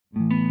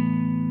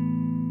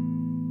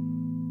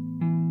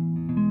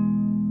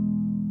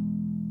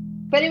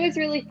But it was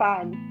really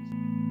fun.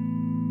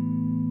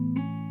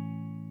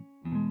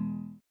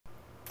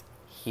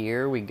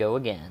 Here we go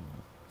again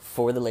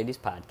for the Ladies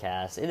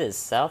Podcast. It is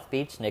South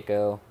Beach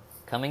Nico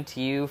coming to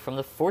you from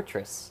the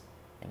Fortress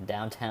in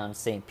downtown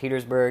St.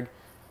 Petersburg.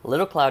 A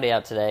little cloudy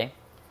out today,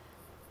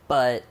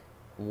 but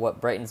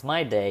what brightens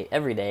my day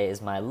every day is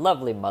my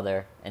lovely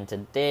mother, and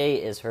today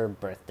is her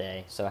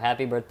birthday. So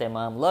happy birthday,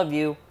 Mom. Love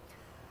you.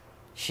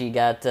 She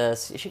got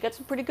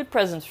some pretty good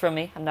presents from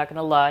me. I'm not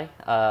gonna lie.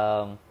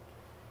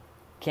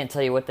 Can't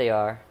tell you what they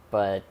are,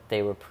 but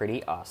they were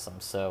pretty awesome.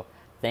 So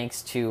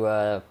thanks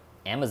to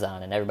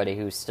Amazon and everybody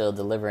who's still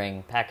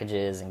delivering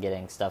packages and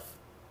getting stuff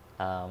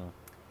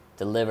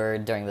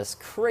delivered during this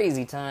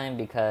crazy time,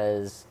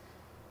 because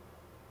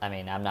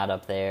I'm not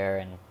up there,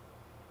 and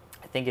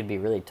I think it'd be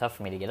really tough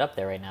for me to get up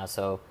there right now.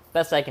 So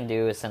best I can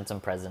do is send some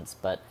presents.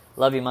 But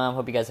love you, Mom.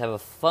 Hope you guys have a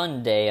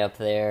fun day up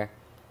there.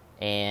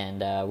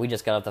 And we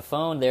just got off the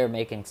phone. They're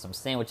making some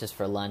sandwiches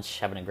for lunch,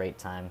 having a great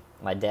time.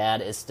 My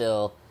dad is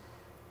still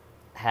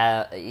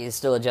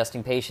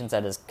adjusting patients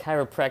at his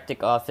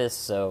chiropractic office,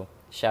 so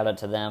shout out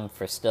to them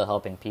for still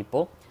helping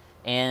people.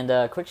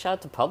 And quick shout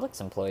out to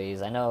Publix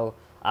employees. I know,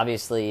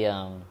 obviously,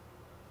 they're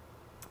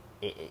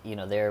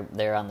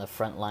on the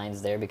front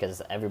lines there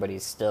because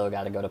everybody's still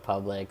got to go to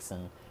Publix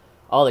and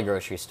all the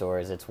grocery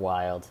stores. It's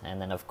wild.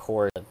 And then, of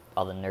course,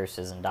 all the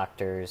nurses and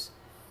doctors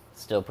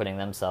still putting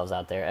themselves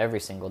out there every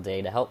single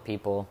day to help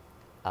people.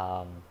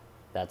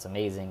 That's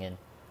amazing, and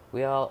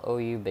we all owe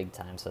you big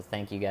time, so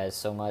thank you guys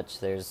so much.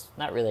 There's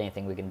not really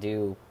anything we can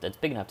do that's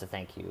big enough to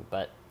thank you,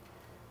 but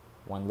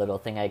one little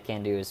thing I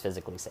can do is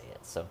physically say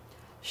it. So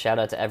shout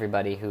out to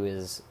everybody who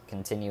is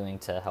continuing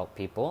to help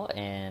people,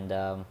 and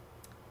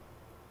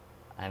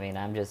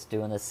I'm just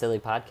doing this silly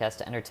podcast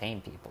to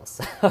entertain people.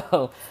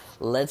 So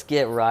let's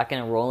get rocking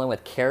and rolling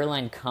with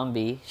Caroline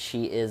Cumby.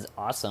 She is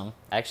awesome.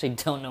 I actually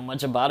don't know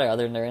much about her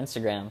other than her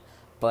Instagram,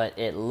 but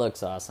it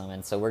looks awesome.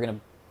 And so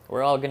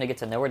we're all gonna get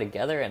to know her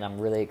together, and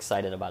I'm really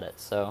excited about it.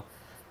 So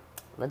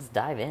let's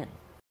dive in.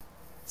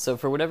 So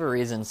for whatever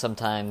reason,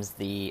 sometimes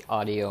the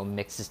audio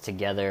mixes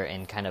together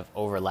and kind of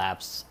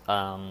overlaps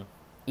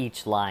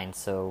each line.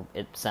 So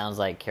it sounds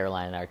like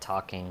Caroline and I are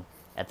talking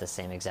at the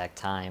same exact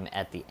time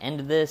at the end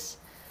of this.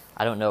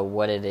 I don't know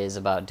what it is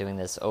about doing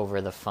this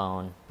over the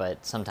phone,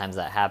 but sometimes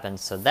that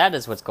happens. So that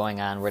is what's going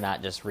on. We're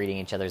not just reading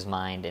each other's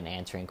mind and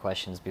answering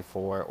questions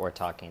before or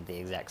talking at the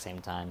exact same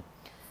time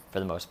for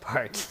the most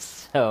part.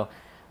 So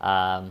be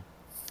on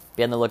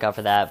the lookout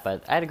for that.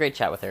 But I had a great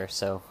chat with her,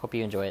 so hope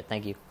you enjoy it.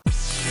 Thank you.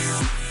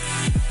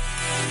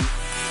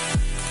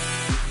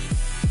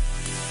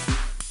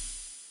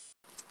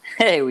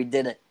 Hey, we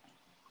did it.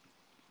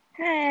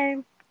 Hey.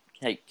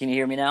 Hey, can you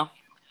hear me now?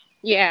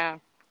 Yeah.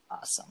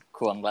 Awesome.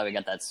 Cool. I'm glad we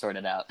got that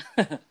sorted out.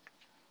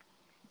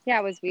 Yeah,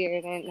 it was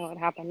weird. I didn't know what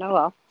happened. Oh,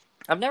 well.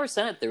 I've never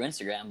sent it through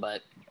Instagram,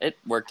 but it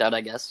worked out,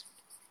 I guess.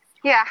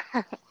 Yeah.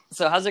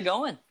 So how's it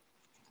going?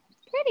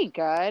 Pretty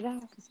good.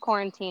 This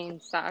quarantine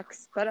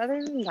sucks, but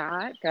other than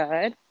that,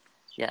 good.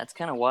 Yeah, it's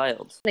kind of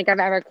wild. I think I've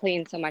ever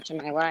cleaned so much in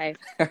my life.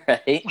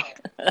 Right?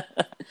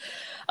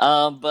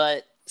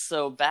 But,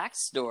 so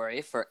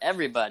backstory for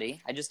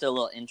everybody. I just did a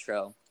little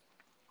intro.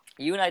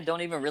 You and I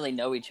don't even really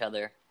know each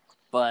other,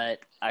 but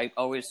I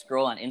always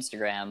scroll on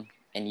Instagram,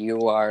 and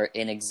you are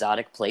in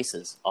exotic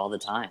places all the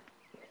time,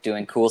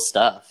 doing cool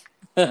stuff.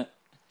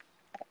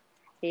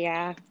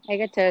 Yeah, I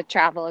get to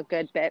travel a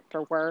good bit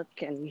for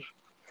work and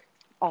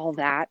all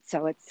that,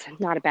 so it's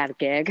not a bad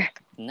gig.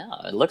 No,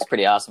 it looks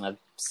pretty awesome. I've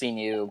seen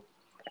you,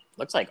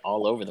 looks like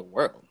all over the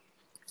world.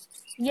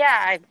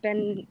 Yeah, I've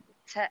been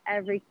to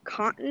every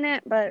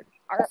continent but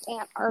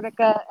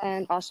Antarctica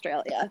and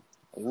Australia.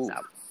 Ooh. So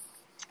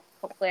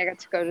hopefully I get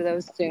to go to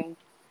those soon.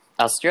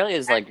 Australia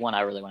is like one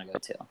I really want to go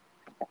to.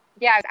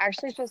 Yeah, I was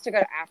actually supposed to go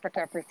to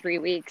Africa for 3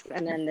 weeks,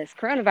 and then this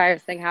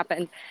coronavirus thing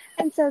happened,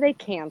 and so they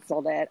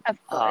canceled it, of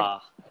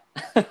course.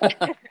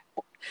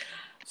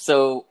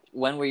 So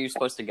when were you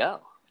supposed to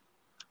go?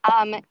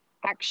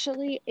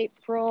 Actually,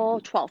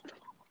 April 12th.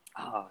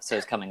 Oh, so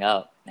it's coming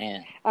up,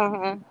 man.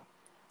 Uh-huh.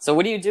 So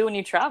what do you do when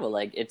you travel?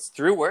 Like, it's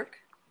through work?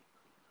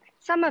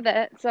 Some of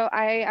it. So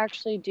I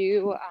actually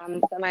do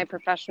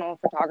semi-professional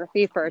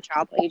photography for a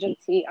travel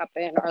agency up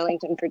in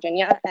Arlington,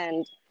 Virginia,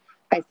 and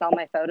I sell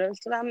my photos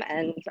to them,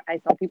 and I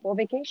sell people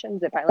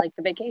vacations if I like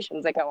the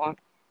vacations I go on.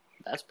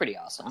 That's pretty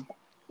awesome.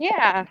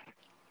 Yeah.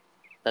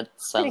 That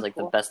sounds like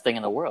cool. The best thing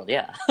in the world,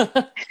 yeah.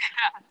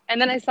 And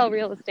then I sell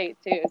real estate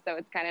too, so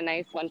it's kind of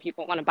nice when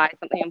people want to buy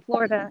something in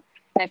Florida.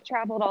 And I've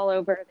traveled all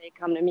over. They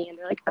come to me and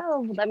they're like,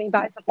 "Oh, let me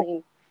buy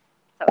something."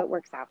 So it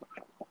works out.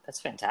 That's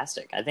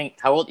fantastic. I think,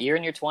 how old? You're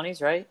in your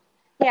 20s, right?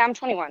 Yeah, I'm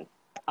 21.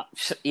 Oh,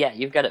 yeah,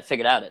 you've got it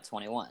figured out at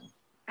 21.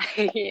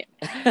 Yeah.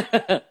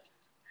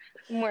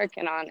 I'm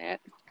working on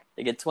it.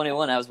 Like at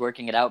 21, I was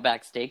working at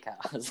Outback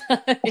Steakhouse.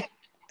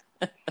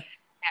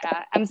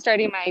 Yeah, I'm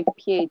starting my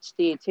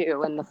PhD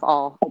too in the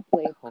fall.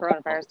 Hopefully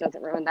coronavirus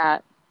doesn't ruin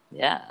that.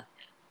 Yeah,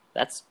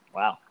 that's,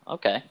 wow,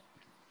 okay.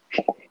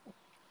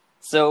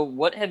 So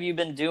what have you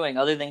been doing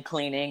other than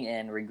cleaning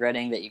and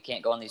regretting that you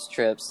can't go on these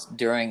trips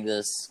during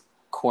this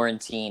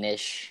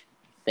quarantine-ish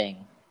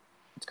thing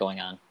that's going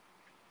on?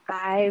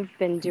 I've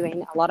been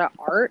doing a lot of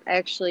art. I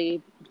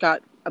actually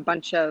got a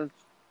bunch of,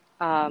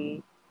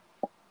 whatchamacallit,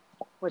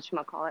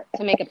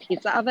 to make a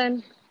pizza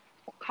oven,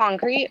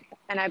 concrete,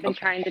 and I've been Okay.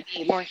 trying to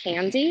be more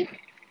handy.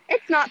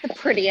 It's not the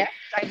prettiest.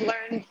 I've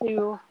learned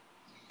to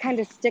kind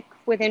of stick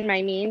within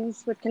my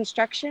means with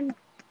construction.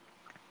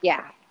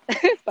 Yeah, but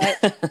it's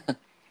a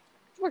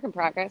work in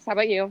progress. How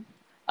about you?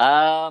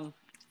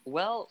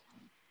 Well,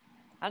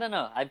 I don't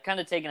know. I've kind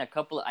of taken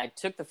I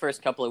took the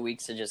first couple of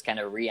weeks to just kind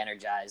of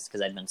re-energize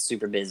because I'd been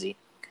super busy.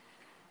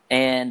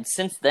 And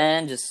since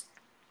then, just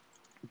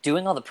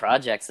doing all the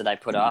projects that I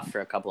put off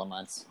for a couple of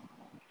months.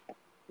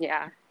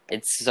 Yeah.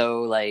 It's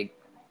so like,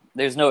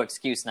 there's no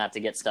excuse not to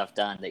get stuff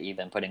done that you've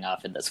been putting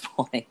off at this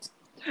point.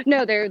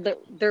 No, there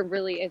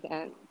really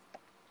isn't.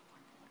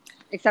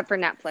 Except for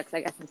Netflix,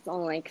 I guess it's the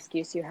only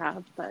excuse you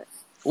have, but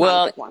it's not a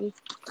Well, good one.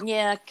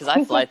 yeah, because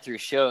I fly through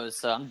shows,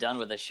 so I'm done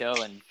with a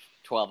show in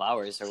 12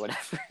 hours or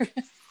whatever.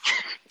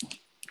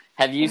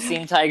 Have you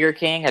seen Tiger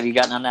King? Have you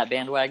gotten on that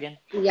bandwagon?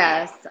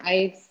 Yes,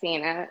 I've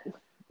seen it.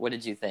 What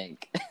did you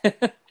think?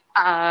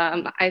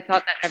 I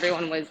thought that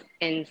everyone was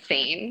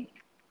insane,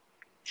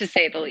 to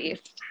say the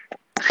least.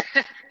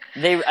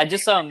 I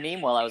just saw a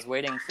meme while I was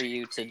waiting for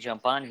you to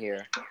jump on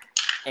here,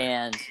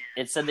 and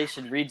it said they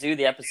should redo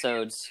the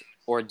episodes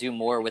or do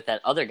more with that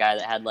other guy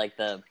that had like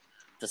the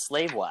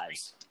slave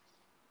wives.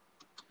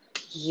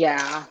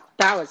 Yeah,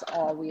 that was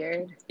all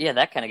weird. Yeah,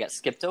 that kind of got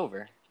skipped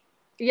over.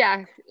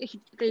 Yeah,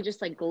 they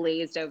just like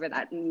glazed over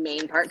that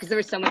main part because there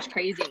was so much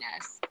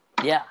craziness.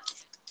 Yeah.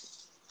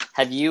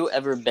 Have you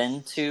ever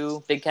been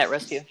to Big Cat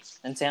Rescue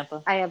in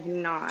Tampa? I have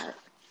not.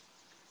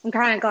 I'm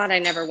kind of glad I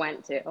never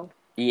went to.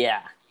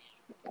 Yeah.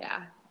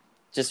 Yeah.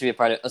 Just to be a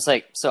part of it. It's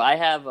like, so I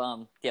have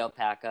the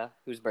alpaca,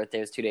 whose birthday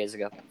was 2 days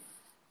ago.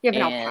 You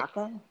have an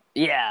alpaca?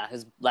 Yeah,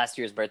 his last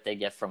year's birthday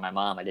gift from my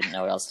mom. I didn't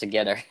know what else to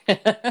get her.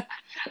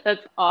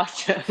 That's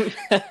awesome.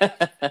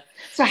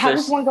 So how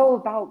does one go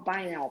about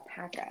buying an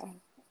alpaca?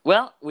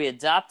 Well, we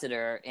adopted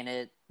her,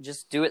 and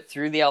just do it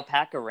through the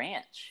alpaca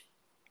ranch.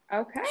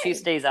 Okay. She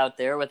stays out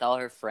there with all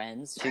her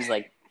friends.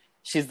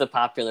 She's the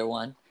popular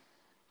one.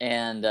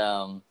 And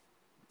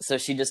so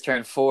she just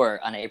turned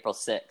 4 on April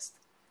 6th.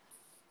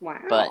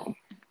 Wow.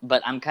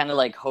 But I'm kind of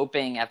like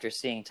hoping after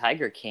seeing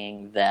Tiger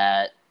King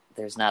that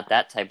there's not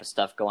that type of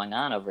stuff going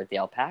on over at the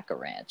alpaca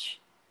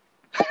ranch.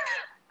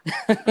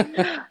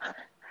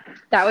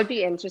 That would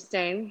be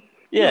interesting.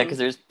 Yeah, because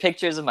there's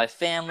pictures of my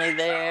family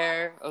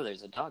there. Oh,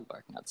 there's a dog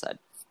barking outside.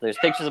 There's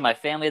pictures of my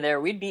family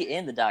there. We'd be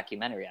in the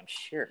documentary, I'm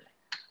sure.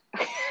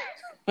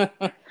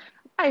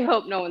 I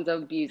hope no one's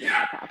abusing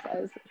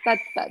alpacas.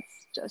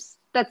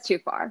 That's too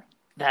far.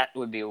 That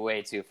would be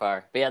way too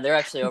far. But yeah, they're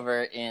actually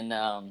over in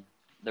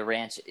the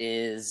ranch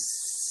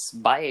is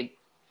by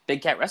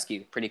Big Cat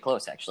Rescue, pretty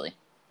close actually.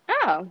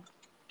 Oh,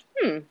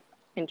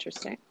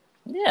 interesting.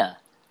 Yeah.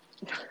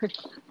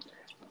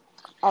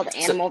 All the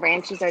animal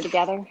ranches are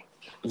together.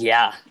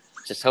 Yeah,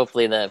 just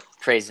hopefully the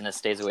craziness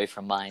stays away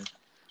from mine.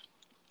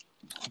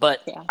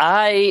 But yeah.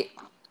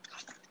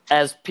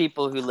 As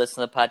people who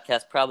listen to the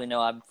podcast probably know,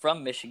 I'm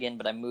from Michigan,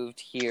 but I moved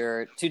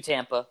here to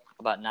Tampa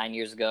about 9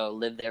 years ago,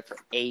 lived there for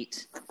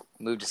 8,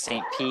 moved to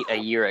St. Pete a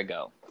year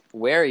ago.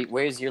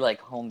 Where's your like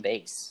home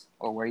base,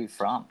 or where are you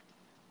from?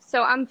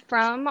 So I'm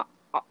from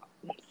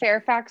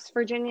Fairfax,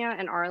 Virginia,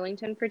 and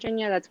Arlington,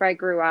 Virginia. That's where I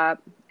grew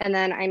up. And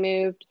then I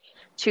moved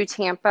to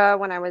Tampa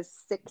when I was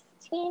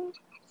 16,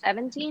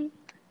 17.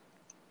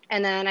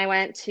 And then I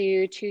went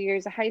to 2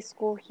 years of high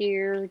school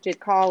here,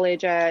 did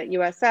college at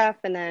USF,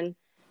 and then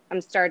I'm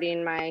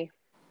starting my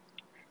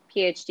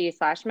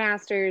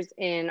PhD/master's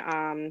in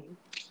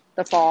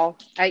the fall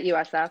at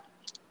USF.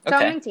 So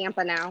I'm in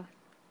Tampa now.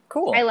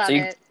 Cool. I love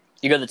it.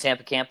 You go to the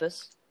Tampa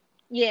campus?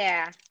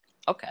 Yeah.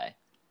 Okay.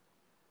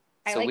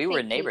 So like we St.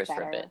 were neighbors Pete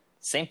for a bit.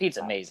 St. Pete's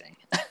amazing.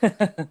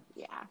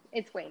 Yeah,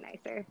 it's way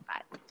nicer.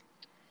 But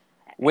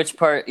which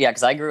part? Yeah,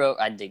 because I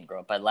didn't grow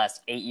up. But the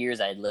last 8 years,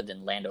 I had lived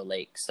in Land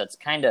O'Lakes. So it's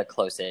kind of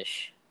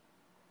close-ish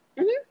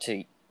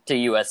to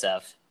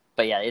USF.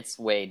 But yeah, it's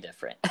way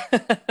different.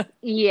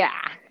 Yeah.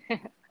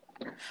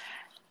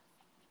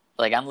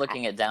 Like I'm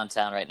looking at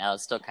downtown right now.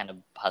 It's still kind of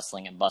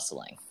hustling and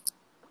bustling.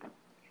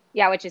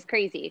 Yeah, which is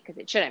crazy because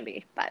it shouldn't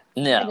be, but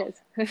no.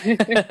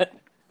 It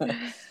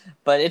is.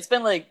 But it's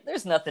been like,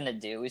 there's nothing to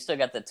do. We still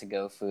got the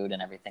to-go food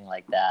and everything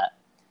like that.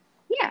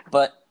 Yeah.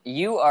 But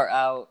you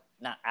are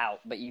not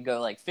out, but you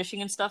go like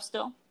fishing and stuff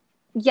still?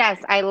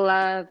 Yes, I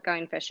love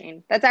going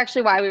fishing. That's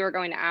actually why we were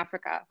going to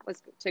Africa,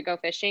 was to go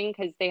fishing,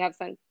 because they have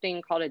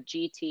something called a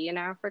GT in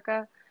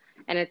Africa.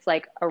 And it's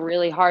like a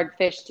really hard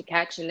fish to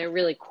catch, and they're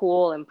really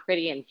cool and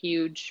pretty and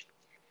huge.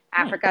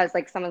 Africa is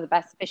like some of the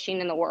best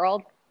fishing in the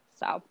world.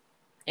 So,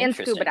 and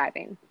scuba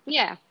diving.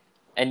 Yeah.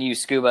 And you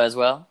scuba as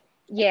well?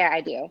 Yeah,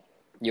 I do.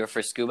 You're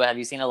for scuba. Have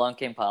you seen Along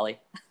Came Polly?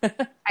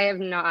 I have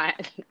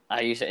not.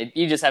 You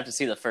just have to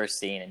see the first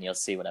scene and you'll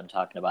see what I'm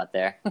talking about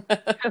there.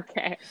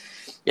 Okay.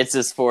 It's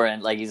this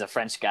foreign, like he's a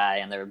French guy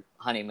and their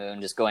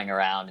honeymoon just going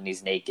around and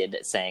he's naked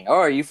saying, "Oh,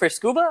 are you for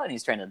scuba?" And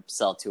he's trying to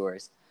sell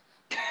tours.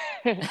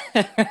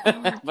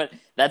 But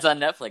that's on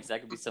Netflix.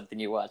 That could be something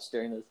you watch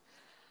during this.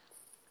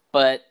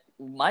 But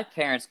my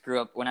parents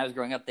grew up, when I was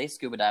growing up, they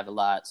scuba dived a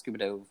lot. Scuba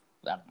dove,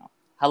 I don't know.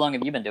 How long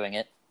have you been doing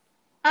it?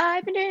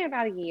 I've been doing it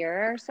about a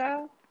year or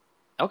so.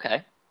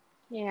 Okay.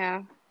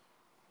 Yeah.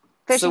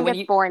 So Fishing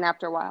gets boring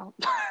after a while.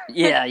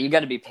 yeah, you got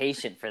to be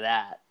patient for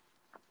that.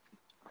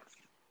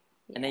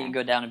 And then you Yeah. can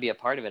go down and be a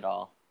part of it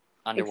all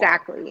underwater.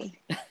 Exactly.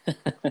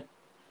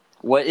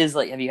 What is,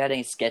 like, have you had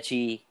any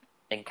sketchy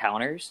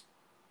encounters?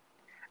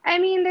 I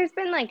mean, there's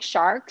been like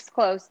sharks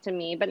close to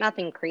me, but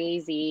nothing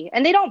crazy.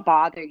 And they don't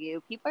bother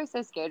you. People are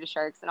so scared of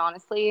sharks, and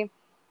honestly,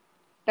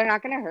 they're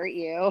not going to hurt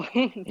you.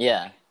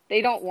 Yeah.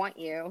 They don't want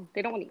you.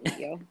 They don't want to eat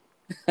you.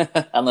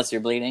 Unless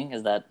you're bleeding?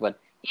 Is that what?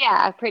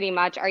 Yeah, pretty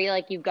much. Are you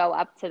like, you go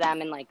up to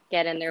them and like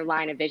get in their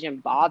line of vision,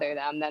 bother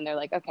them, then they're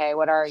like, okay,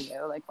 what are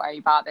you? Like, why are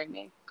you bothering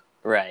me?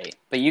 Right.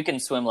 But you can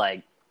swim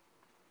like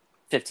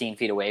 15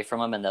 feet away from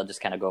them and they'll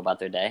just kind of go about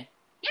their day.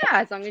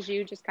 Yeah, as long as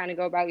you just kind of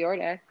go about your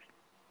day.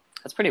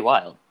 That's pretty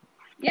wild.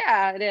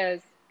 Yeah, it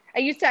is. I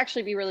used to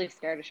actually be really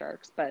scared of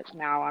sharks, but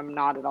now I'm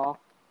not at all.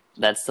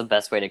 That's the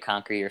best way to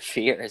conquer your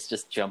fear is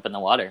just jump in the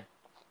water.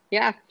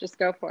 Yeah, just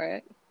go for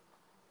it.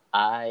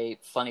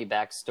 Funny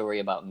backstory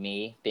about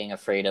me being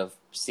afraid of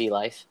sea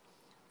life.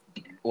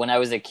 When I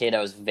was a kid,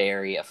 I was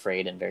very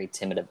afraid and very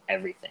timid of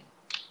everything.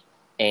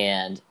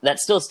 And that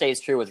still stays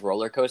true with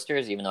roller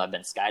coasters. Even though I've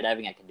been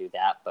skydiving, I can do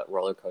that. But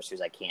roller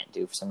coasters, I can't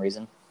do for some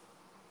reason.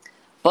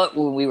 But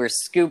when we were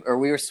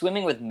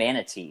swimming with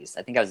manatees,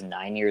 I think I was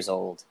 9 years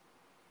old.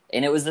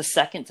 And it was the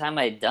second time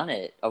I had done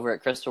it over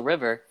at Crystal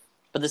River.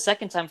 But the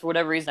second time, for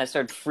whatever reason, I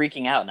started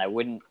freaking out, and I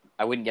wouldn't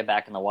get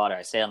back in the water.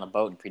 I stayed on the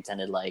boat and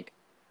pretended like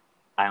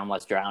I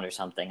almost drowned or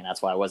something, and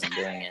that's why I wasn't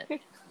doing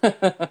it.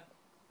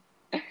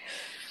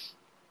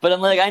 But I'm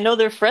like, I know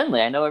they're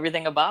friendly. I know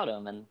everything about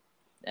them, and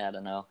I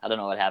don't know. I don't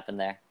know what happened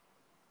there.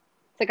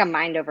 It's like a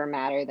mind over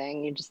matter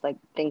thing. You just like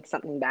think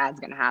something bad's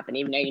going to happen,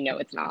 even though you know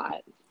it's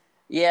not.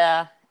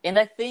 Yeah, and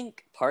I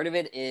think part of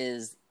it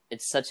is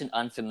it's such an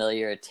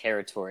unfamiliar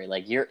territory.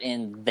 Like, you're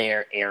in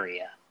their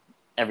area,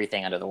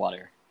 everything under the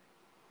water.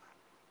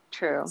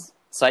 True.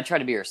 So I try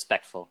to be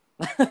respectful.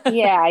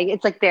 Yeah,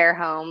 it's like their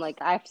home. Like,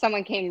 if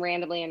someone came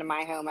randomly into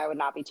my home, I would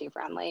not be too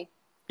friendly.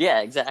 Yeah,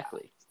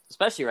 exactly.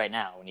 Especially right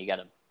now when you got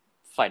to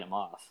fight them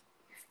off.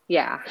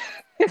 Yeah.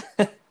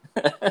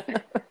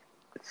 But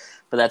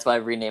that's why I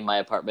renamed my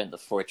apartment the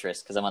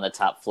Fortress, because I'm on the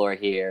top floor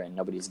here and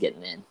nobody's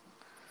getting in.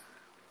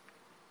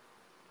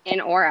 In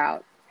or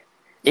out.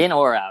 In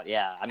or out,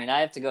 yeah. I mean,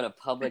 I have to go to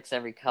Publix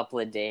every couple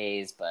of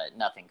days, but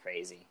nothing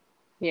crazy.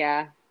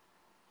 Yeah.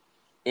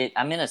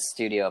 I'm in a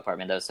studio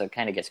apartment, though, so it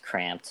kind of gets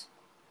cramped.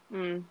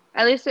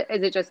 At least,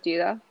 is it just you,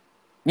 though?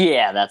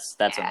 Yeah, that's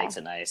what makes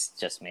it nice.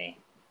 Just me.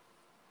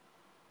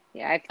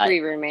 Yeah, I have 3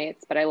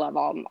 roommates, but I love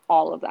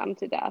all of them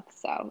to death,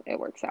 so it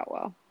works out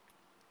well.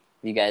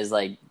 You guys,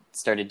 like,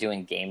 started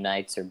doing game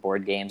nights or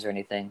board games or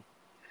anything?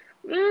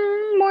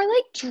 More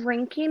like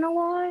drinking a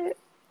lot.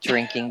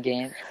 Drinking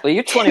game? Well,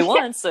 you're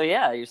 21, so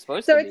yeah, you're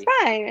supposed to be. So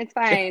it's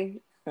fine.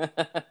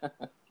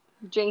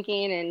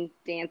 Drinking and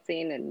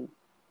dancing and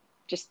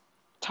just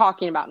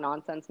talking about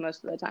nonsense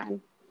most of the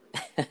time.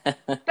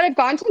 But I've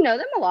gotten to know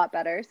them a lot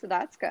better, so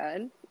that's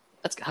good.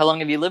 How long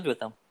have you lived with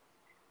them?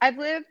 I've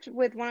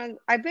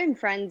been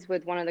friends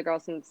with one of the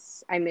girls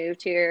since I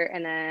moved here,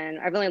 and then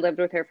I've only lived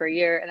with her for a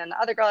year, and then the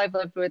other girl I've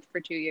lived with for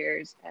 2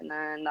 years, and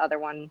then the other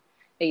one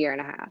a year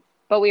and a half.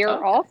 But we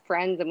are all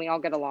friends and we all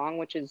get along,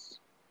 which is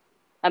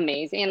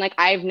amazing. Like,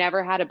 I've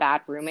never had a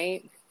bad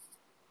roommate,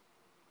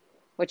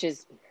 which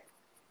is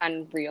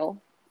unreal,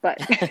 but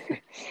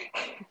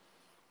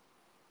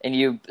And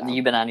you've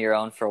been on your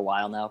own for a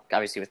while now,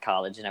 obviously with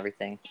college and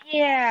everything.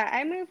 Yeah,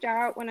 I moved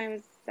out when I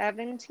was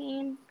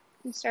 17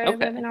 and started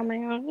living on my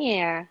own.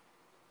 Yeah.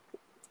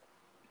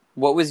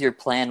 What was your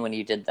plan when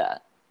you did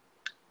that?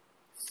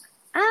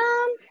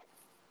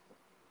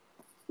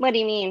 What do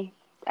you mean?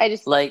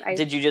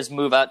 Did you just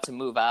move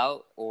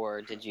out,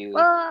 or did you?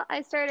 Well,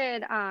 I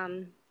started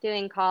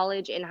doing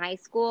college in high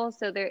school.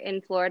 So they're in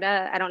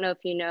Florida. I don't know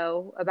if you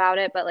know about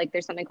it, but like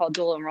there's something called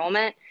dual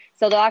enrollment.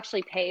 So they'll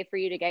actually pay for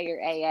you to get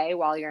your AA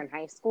while you're in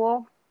high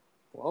school.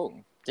 Whoa,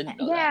 didn't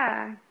know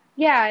that.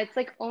 Yeah, it's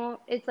like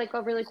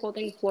a really cool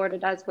thing Florida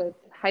does with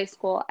high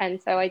school.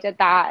 And so I did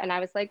that, and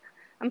I was like,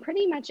 I'm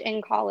pretty much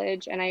in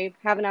college, and I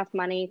have enough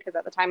money because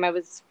at the time I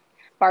was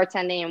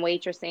bartending and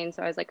waitressing.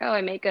 So I was like, oh,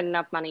 I make good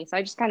enough money. So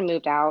I just kind of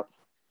moved out.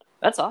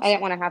 That's awesome. I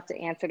didn't want to have to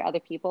answer to other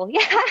people.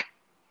 Yeah.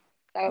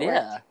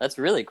 So that's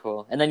really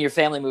cool. And then your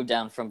family moved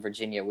down from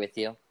Virginia with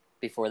you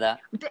before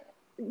that?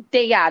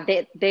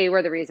 They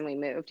were the reason we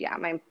moved. Yeah,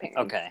 my parents.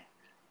 Okay.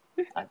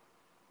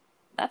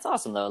 That's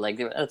awesome, though. Like,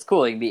 that's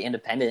cool. You can be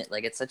independent.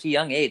 Like, at such a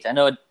young age. I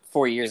know it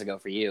 4 years ago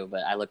for you,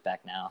 but I look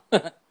back now.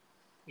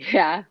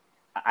 Yeah.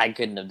 I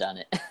couldn't have done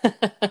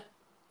it.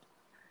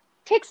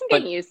 Takes some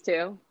getting used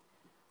to.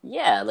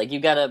 Yeah, like,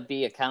 you gotta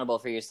be accountable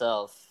for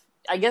yourself.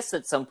 I guess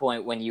at some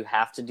point when you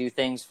have to do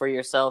things for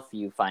yourself,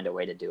 you find a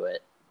way to do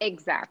it.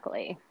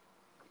 Exactly.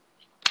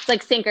 It's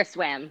like sink or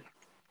swim.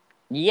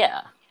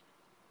 Yeah.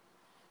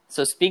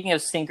 So speaking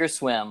of sink or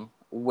swim,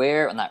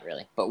 where, well, not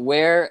really, but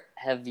where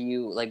have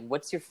you, like,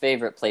 what's your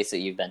favorite place that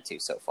you've been to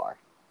so far?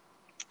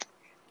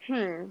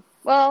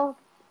 Well,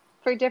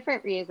 for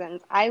different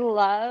reasons. I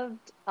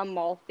loved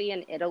Amalfi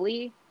in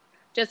Italy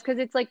just because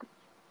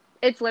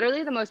it's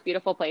literally the most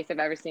beautiful place I've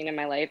ever seen in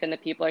my life, and the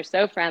people are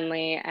so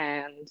friendly,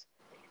 and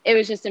it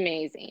was just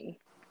amazing.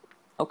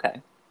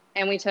 Okay.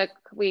 And we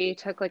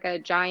took like a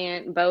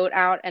giant boat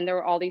out, and there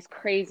were all these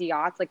crazy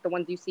yachts, like the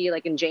ones you see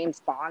like in James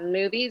Bond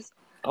movies,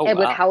 Oh, and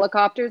with wow.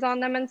 helicopters on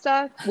them and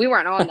stuff. We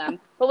weren't on them,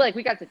 but like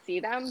we got to see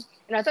them,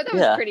 and I thought that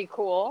was Yeah, pretty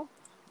cool.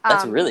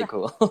 that's There was really a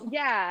cool.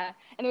 yeah,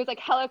 and there was like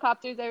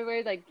helicopters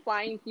everywhere, like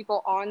flying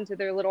people onto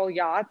their little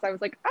yachts. I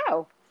was like,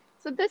 oh,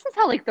 so this is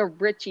how like the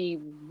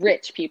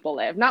rich people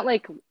live, not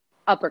like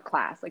upper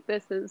class. Like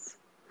this is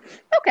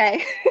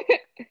okay.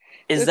 It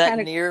Is was that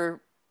kind of near,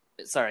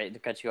 sorry to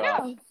cut you no,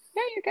 off. no,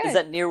 you're Is good.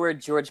 that near where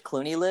George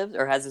Clooney lived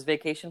or has his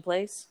vacation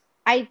place?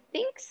 I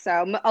think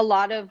so. A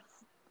lot of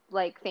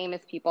like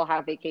famous people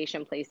have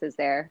vacation places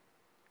there.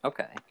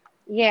 Okay.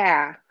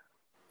 Yeah.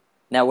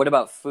 Now, what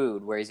about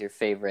food? Where's your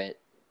favorite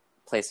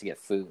place to get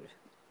food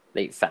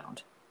that you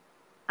found?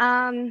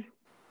 Um,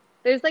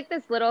 there's like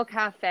this little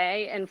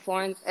cafe in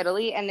Florence,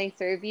 Italy, and they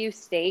serve you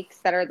steaks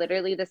that are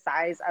literally the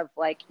size of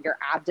like your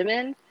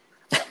abdomen.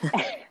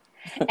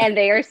 And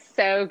they are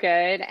so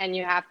good, and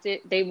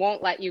they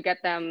won't let you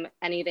get them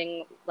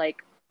anything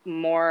like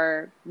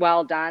more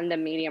well done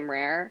than medium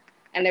rare.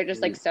 And they're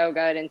just like Ooh, so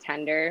good and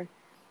tender.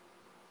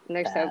 And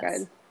they're so that's,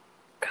 good.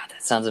 God,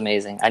 that sounds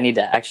amazing. I need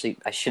to actually,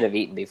 I should have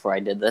eaten before I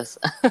did this.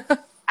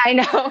 I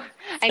know.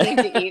 I need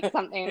to eat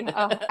something.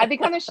 Oh, I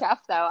become a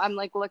chef though. I'm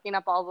like looking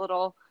up all the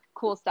little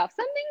cool stuff.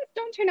 Some things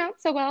don't turn out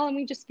so well, and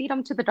we just feed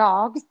them to the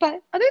dogs,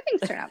 but other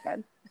things turn out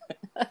good.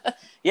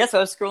 Yeah, so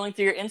I was scrolling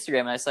through your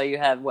Instagram and I saw you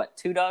have, what,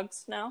 2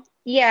 dogs now?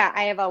 Yeah,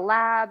 I have a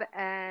lab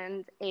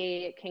and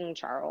a King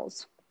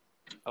Charles.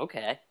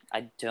 Okay.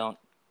 I don't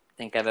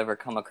think I've ever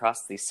come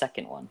across the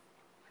second one.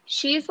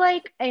 She's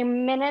like a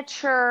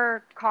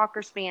miniature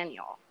Cocker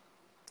Spaniel.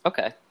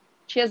 Okay.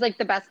 She has like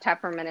the best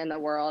temperament in the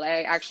world.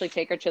 I actually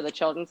take her to the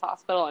children's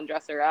hospital and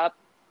dress her up.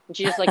 And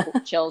she just like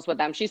chills with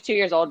them. She's 2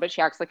 years old, but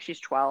she acts like she's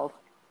 12.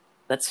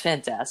 That's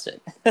fantastic.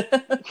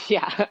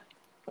 Yeah.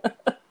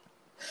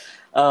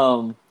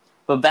 um,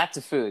 but back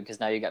to food, because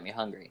now you got me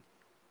hungry.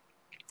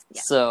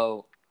 Yeah.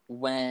 So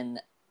when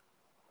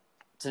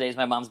today's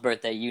my mom's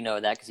birthday, you know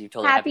that because you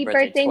told her happy Happy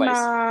birthday birthday, twice.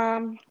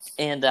 Mom.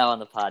 And now on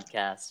the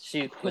podcast.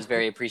 She was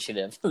very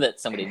appreciative that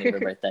somebody knew her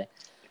birthday.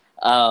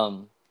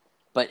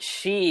 But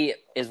she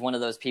is one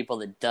of those people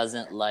that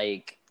doesn't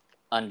like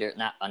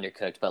not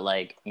undercooked, but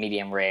like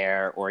medium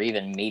rare or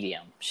even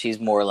medium. She's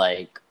more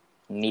like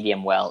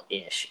medium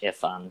well-ish,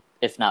 if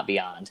not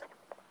beyond.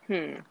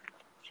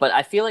 But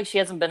I feel like she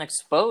hasn't been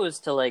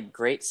exposed to like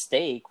great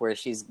steak where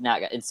she's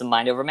not. It's a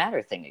mind over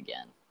matter thing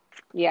again.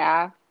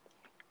 Yeah.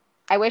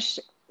 I wish.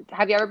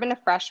 Have you ever been to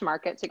Fresh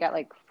Market to get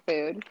like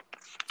food?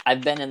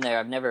 I've been in there.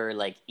 I've never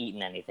like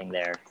eaten anything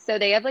there. So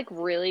they have like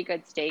really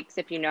good steaks.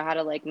 If you know how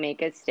to like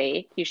make a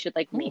steak, you should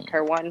like make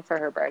her one for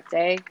her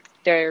birthday.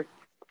 They're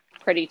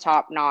pretty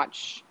top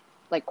notch,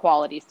 like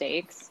quality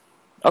steaks.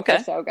 They're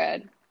Okay. so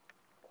good.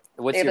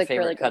 They What's have your like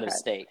favorite really cut good of cuts.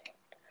 steak?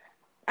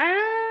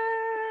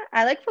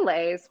 I like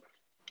fillets.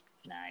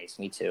 Nice.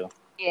 Me too.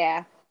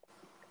 Yeah.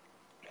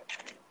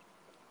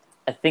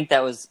 I think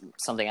that was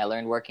something I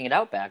learned working at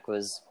Outback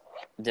was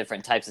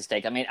different types of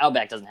steak. I mean,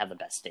 Outback doesn't have the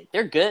best steak.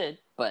 They're good,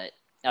 but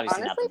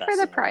obviously not Honestly, the best for the in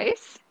the world.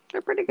 price,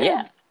 they're pretty good.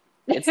 Yeah,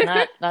 it's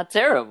not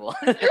terrible.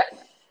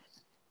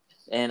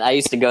 And I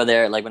used to go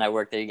there like when I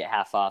worked there, you get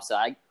half off. So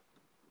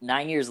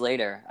 9 years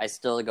later, I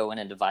still go in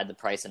and divide the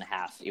price in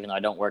half, even though I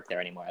don't work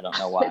there anymore. I don't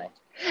know why.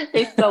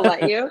 They still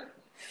let you?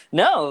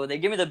 No, they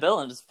give me the bill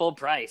and it's full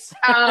price.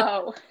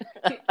 Oh.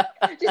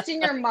 Just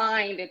in your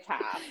mind, it's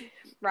half.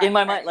 Right, In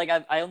my right. mind,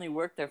 like I only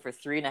worked there for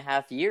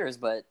 3.5 years,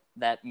 but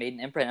that made an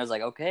imprint. I was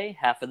like, okay,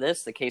 half of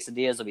this, the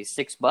quesadillas will be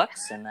 $6,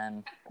 and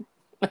then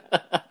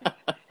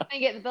I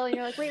get the bill and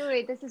you're like,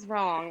 wait, this is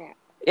wrong.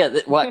 yeah,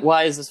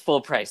 why is this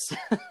full price?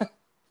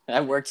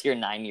 I worked here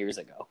 9 years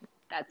ago.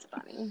 That's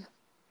funny.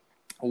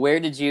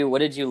 What did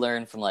you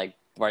learn from like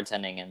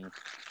bartending and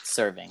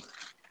serving?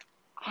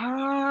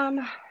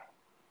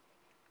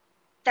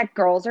 That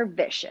girls are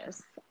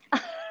vicious.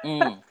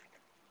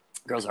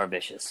 Girls are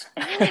vicious.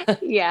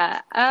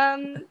 Yeah.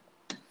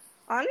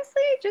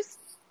 Honestly, just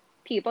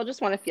people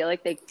just want to feel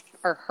like they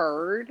are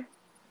heard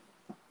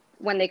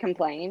when they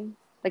complain.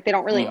 Like they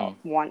don't really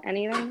want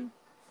anything,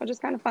 which is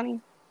kind of funny.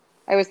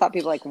 I always thought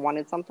people like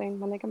wanted something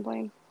when they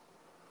complain.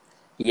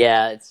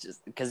 Yeah, it's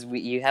just because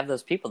you have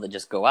those people that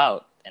just go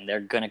out and they're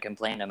gonna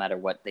complain no matter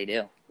what they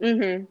do.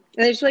 Mm-hmm. And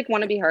they just like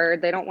want to be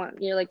heard. They don't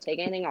want you to like take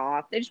anything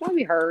off. They just want to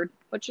be heard,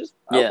 which is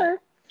okay. Yeah.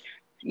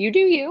 You do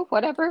you,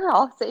 whatever.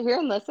 I'll sit here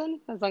and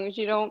listen as long as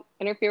you don't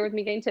interfere with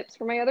me getting tips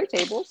for my other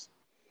tables.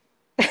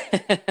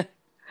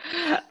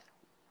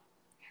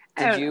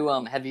 Have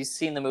you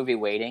seen the movie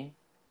Waiting?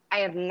 I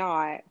have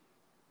not.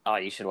 Oh,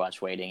 you should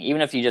watch Waiting.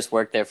 Even if you just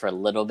work there for a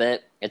little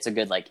bit, it's a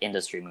good like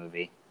industry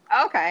movie.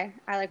 Okay.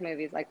 I like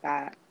movies like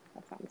that.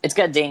 That sounds It's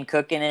got Dane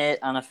Cook in it,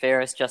 Anna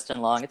Faris,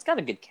 Justin Long. It's got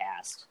a good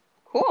cast.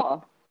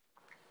 cool.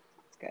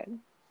 That's good.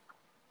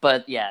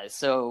 But yeah,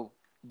 so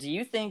do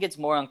you think it's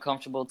more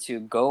uncomfortable to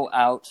go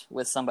out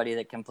with somebody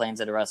that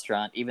complains at a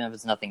restaurant, even if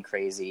it's nothing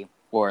crazy,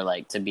 or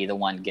like to be the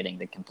one getting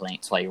the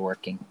complaints while you're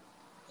working?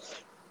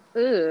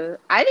 Ooh,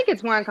 I think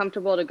it's more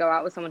uncomfortable to go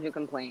out with someone who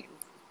complains.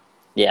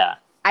 Yeah.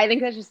 I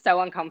think that's just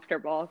so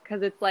uncomfortable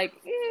because it's like,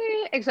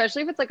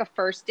 especially if it's like a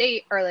first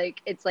date or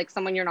like it's like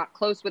someone you're not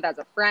close with as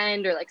a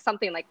friend or like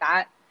something like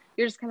that.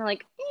 You're just kind of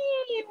like,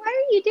 why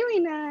are you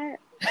doing that?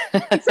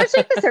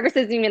 Especially if the service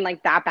isn't even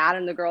like that bad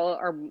and the girl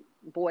or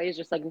boy is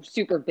just like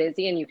super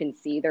busy and you can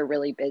see they're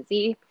really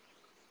busy.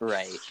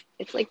 Right.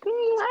 It's like,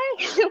 why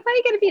are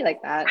you gonna be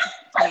like that?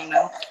 I don't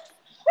know.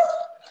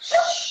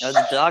 No,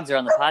 the dogs are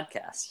on the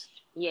podcast.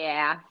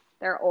 Yeah,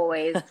 they're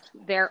always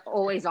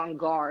on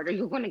guard. Are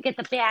you gonna get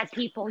the bad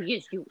people?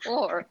 Yes, you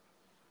are.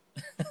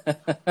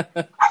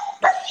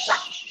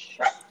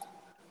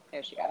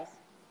 There she goes.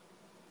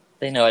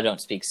 They know I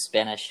don't speak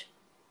Spanish.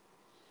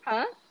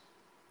 Huh?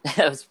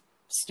 That was a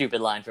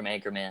stupid line from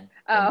Anchorman.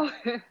 Oh.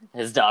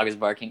 His dog is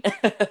barking.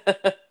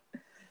 But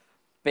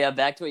yeah,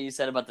 back to what you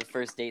said about the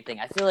first date thing.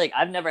 I feel like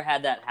I've never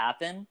had that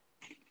happen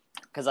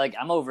because like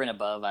I'm over and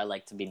above. I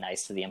like to be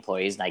nice to the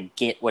employees and I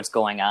get what's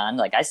going on.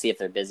 Like I see if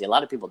they're busy. A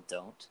lot of people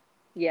don't.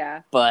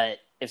 Yeah. But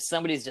if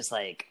somebody's just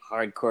like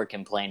hardcore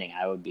complaining,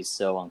 I would be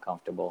so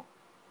uncomfortable.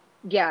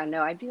 Yeah,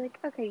 no, I'd be like,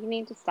 okay, you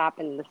need to stop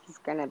and this is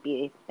gonna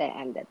be the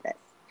end of this.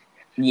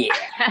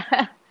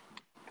 Yeah.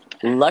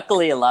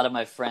 Luckily, a lot of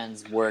my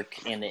friends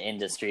work in the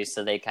industry,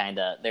 so they're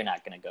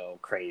not going to go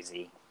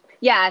crazy.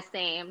 Yeah,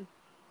 same.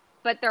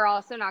 But they're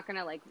also not going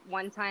to, like,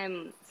 one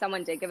time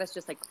someone did give us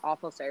just, like,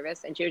 awful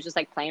service, and she was just,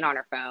 like, playing on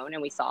her phone,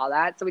 and we saw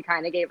that, so we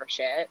kind of gave her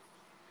shit.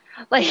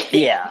 Like,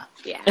 yeah.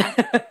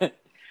 Yeah.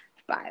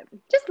 But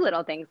just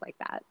little things like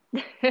that.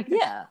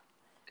 Yeah.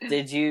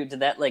 Did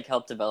that, like,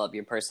 help develop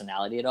your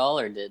personality at all,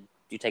 or did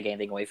you take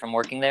anything away from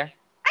working there?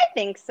 I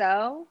think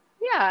so.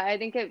 Yeah, I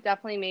think it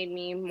definitely made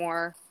me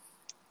more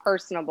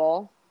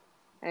personable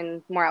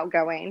and more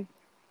outgoing.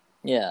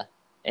 Yeah.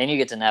 And you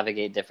get to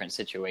navigate different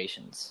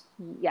situations.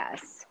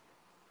 Yes.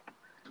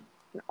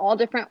 All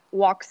different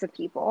walks of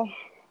people.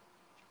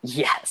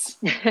 Yes.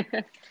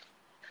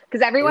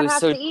 Because everyone has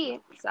to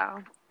eat,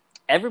 so.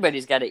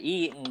 Everybody's got to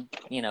eat, and,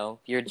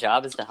 your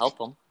job is to help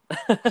them.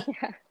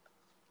 Yeah.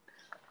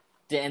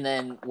 And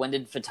then when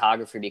did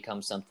photography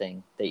become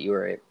something that you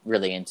were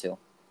really into?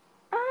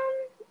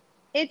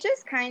 It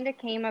just kind of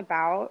came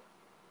about.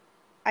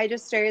 I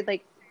just started,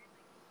 like,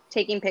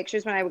 taking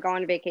pictures when I would go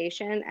on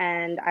vacation,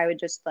 and I would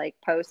just, like,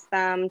 post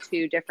them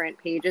to different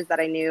pages that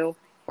I knew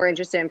were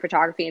interested in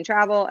photography and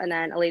travel. And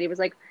then a lady was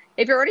like,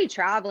 if you're already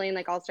traveling,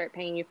 like, I'll start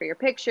paying you for your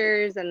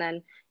pictures, and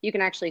then you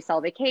can actually sell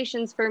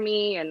vacations for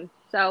me. And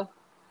so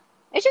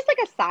it's just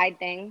like a side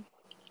thing.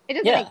 It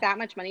doesn't make that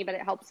much money, but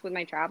it helps with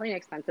my traveling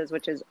expenses,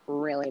 which is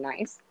really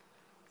nice.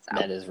 So.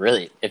 That is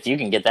really, if you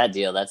can get that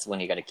deal, that's one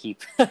you got to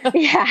keep.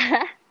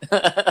 Yeah.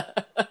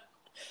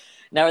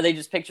 Now, are they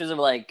just pictures of,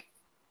 like,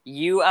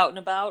 you out and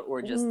about,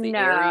 or just the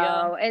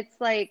area? No, it's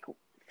like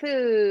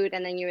food,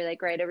 and then you like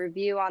write a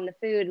review on the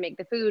food, make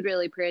the food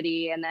really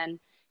pretty, and then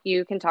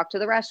you can talk to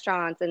the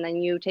restaurants, and then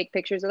you take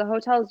pictures of the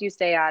hotels you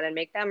stay at and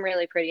make them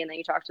really pretty, and then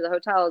you talk to the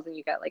hotels and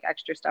you get like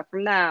extra stuff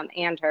from them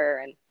and her,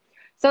 and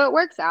so it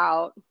works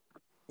out.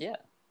 Yeah.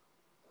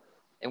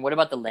 And what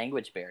about the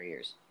language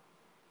barriers?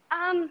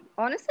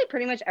 Honestly,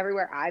 pretty much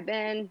everywhere I've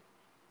been,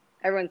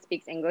 everyone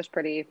speaks English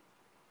pretty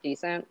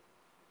decent.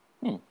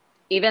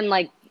 Even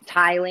like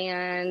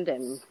Thailand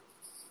and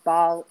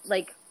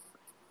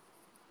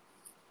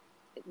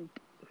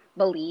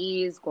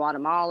Belize,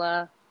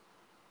 Guatemala.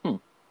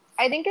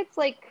 I think it's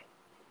like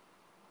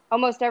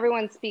almost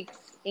everyone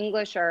speaks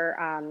English or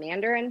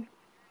Mandarin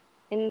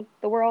in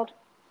the world.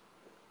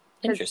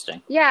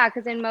 Interesting. Yeah,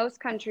 because in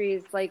most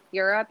countries like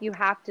Europe, you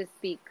have to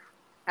speak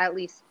at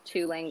least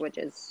 2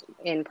 languages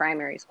in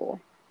primary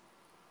school.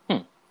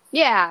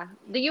 Yeah,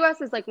 the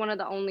U.S. is like one of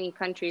the only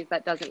countries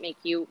that doesn't make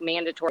you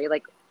mandatory,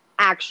 like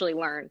actually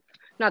learn,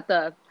 not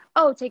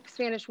take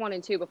Spanish 1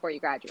 and 2 before you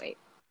graduate.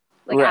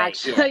 Like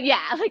actually,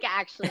 like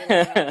actually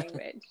learn the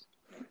language.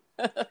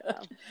 So.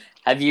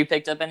 Have you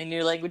picked up any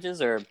new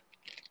languages, or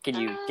can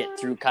you get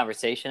through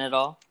conversation at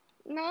all?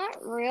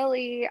 Not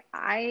really.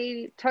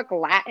 I took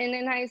Latin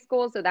in high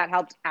school, so that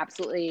helped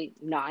absolutely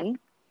none.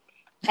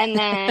 And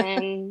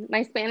then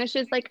my Spanish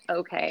is like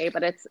okay,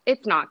 but it's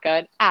not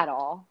good at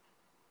all.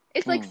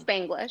 It's like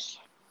Spanglish.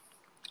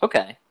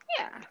 Okay.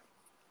 Yeah.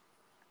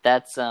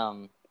 That's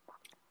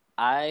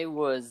I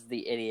was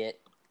the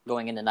idiot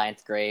going into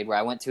 9th grade where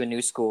I went to a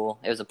new school.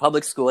 It was a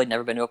public school. I'd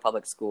never been to a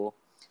public school.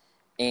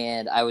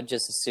 And I would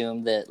just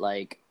assume that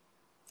like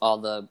all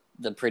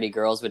the pretty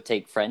girls would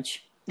take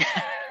French.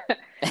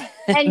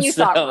 And you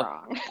thought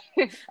wrong.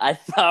 I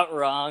thought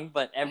wrong,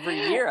 but every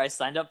year I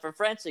signed up for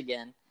French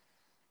again.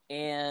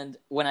 And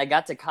when I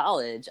got to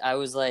college, I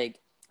was like,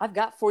 I've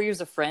got 4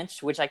 years of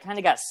French, which I kind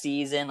of got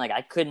C's in. Like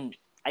I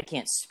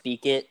can't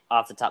speak it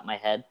off the top of my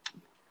head.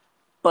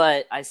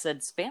 But I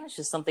said Spanish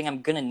is something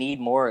I'm going to need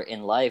more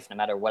in life no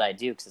matter what I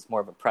do because it's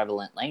more of a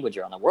prevalent language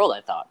around the world,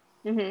 I thought.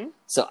 Mm-hmm.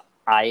 So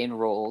I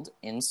enrolled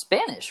in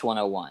Spanish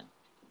 101.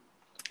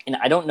 And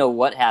I don't know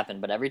what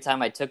happened, but every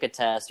time I took a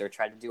test or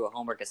tried to do a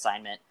homework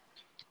assignment,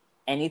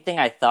 anything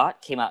I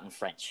thought came out in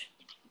French.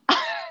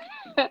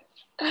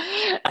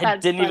 I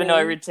didn't even know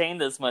I retained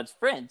this much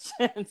French.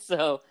 And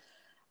so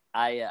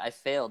I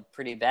failed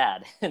pretty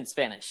bad in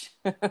Spanish.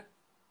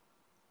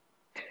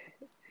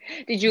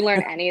 Did you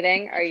learn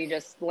anything, or you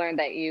just learned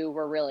that you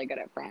were really good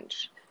at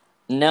French?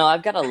 No,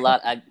 I've got a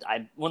lot.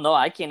 No,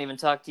 I can't even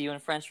talk to you in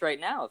French right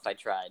now if I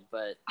tried.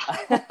 But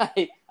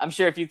I'm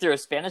sure if you threw a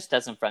Spanish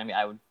test in front of me,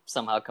 I would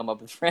somehow come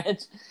up with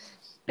French.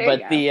 I've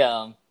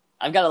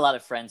got a lot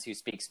of friends who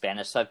speak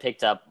Spanish, so I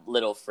picked up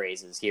little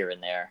phrases here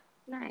and there.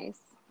 Nice.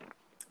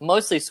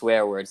 Mostly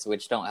swear words,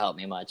 which don't help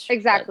me much.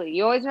 Exactly. But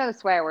you always know the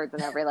swear words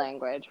in every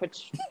language,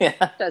 which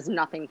does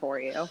nothing for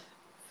you.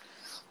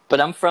 But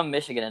I'm from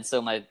Michigan, and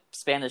so my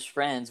Spanish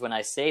friends, when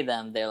I say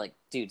them, they're like,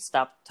 dude,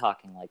 stop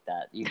talking like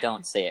that. You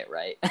don't say it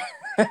right.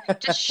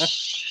 Just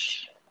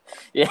shh.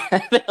 Yeah,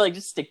 they're like,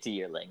 just stick to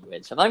your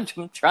language. I'm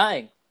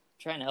trying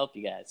to help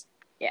you guys.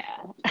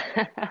 Yeah.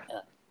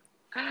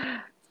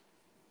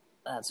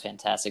 That's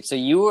fantastic. So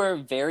you were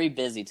very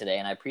busy today,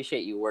 and I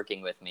appreciate you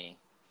working with me.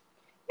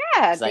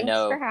 Yeah, thanks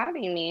for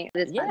having me.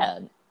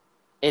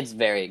 It's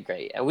very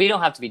great. We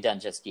don't have to be done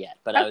just yet,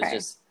 but okay. I was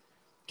just...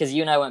 Because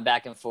you and I went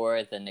back and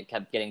forth, and it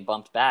kept getting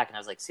bumped back, and I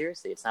was like,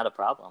 seriously, it's not a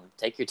problem.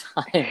 Take your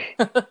time.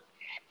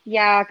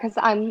 Yeah, because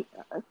I'm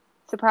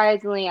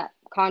surprisingly,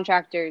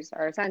 contractors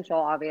are essential,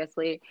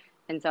 obviously,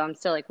 and so I'm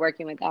still like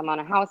working with them on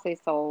a house they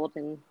sold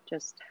and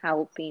just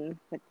helping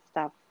with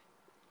stuff.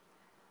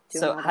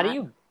 So how do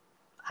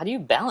you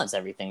balance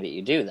everything that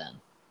you do then?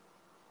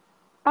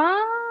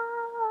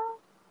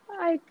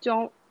 I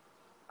don't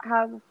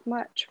have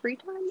much free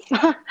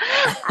time.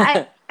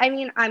 I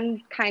mean,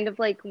 I'm kind of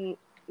like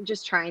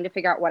just trying to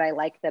figure out what I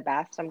like the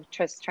best. I'm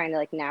just trying to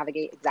like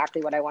navigate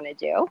exactly what I want to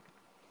do.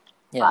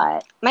 Yeah.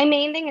 But my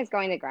main thing is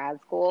going to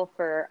grad school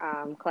for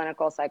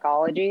clinical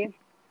psychology.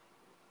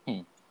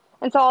 And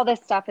so all this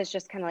stuff is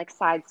just kind of like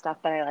side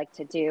stuff that I like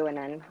to do. And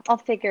then I'll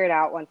figure it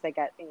out once I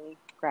get in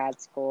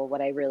grad school,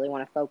 what I really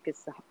want to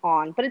focus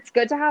on. But it's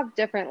good to have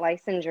different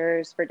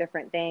licensures for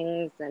different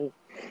things and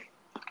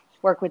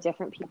work with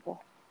different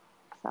people.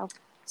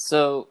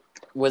 So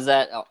was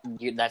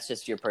that's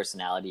just your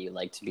personality? You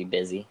like to be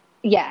busy?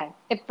 Yeah.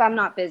 If I'm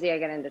not busy, I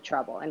get into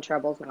trouble, and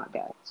trouble's not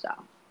good. So.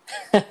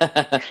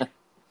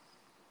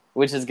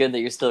 Which is good that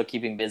you're still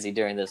keeping busy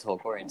during this whole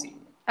quarantine.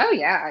 Oh,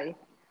 yeah.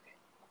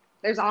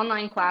 There's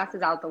online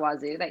classes out the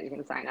wazoo that you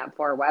can sign up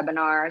for,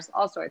 webinars,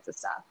 all sorts of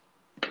stuff.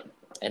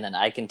 And then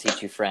I can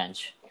teach you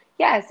French.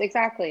 Yes,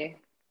 exactly.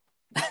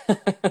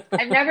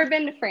 I've never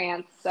been to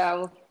France,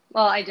 so,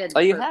 well, I did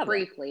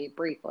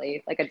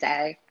briefly, like a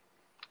day.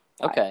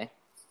 Okay.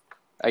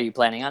 Are you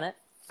planning on it?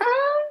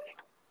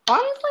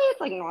 Honestly,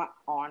 it's like not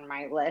on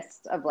my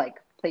list of like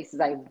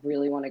places I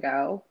really want to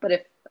go. But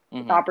if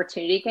the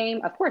opportunity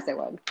came, of course I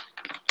would.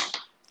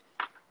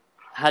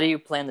 How do you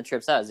plan the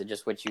trips out? Is it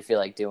just what you feel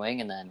like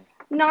doing and then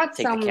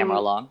take the camera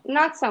along?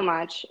 Not so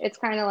much. It's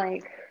kind of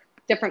like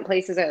different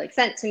places are like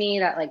sent to me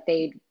that like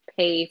they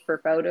pay for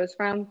photos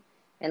from,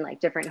 and like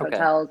different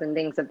hotels and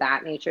things of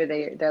that nature.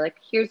 They're like,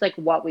 here's like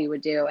what we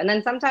would do. And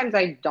then sometimes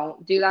I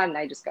don't do that and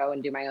I just go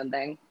and do my own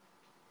thing.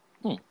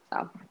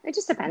 So it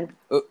just depends.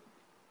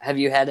 Have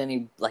you had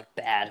any like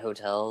bad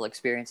hotel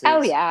experiences?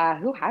 Oh yeah,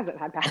 who hasn't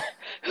had bad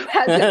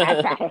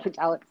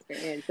hotel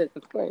experiences?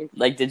 Of course.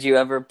 Like, did you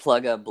ever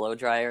plug a blow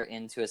dryer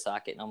into a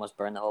socket and almost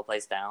burn the whole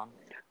place down?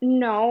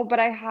 No, but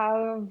I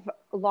have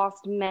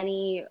lost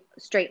many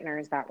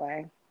straighteners that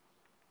way.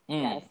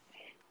 Yes.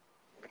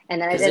 And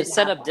then because it's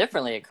set up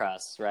differently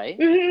across, right?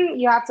 Mm-hmm.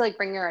 You have to like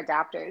bring your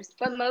adapters,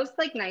 but most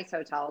like nice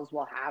hotels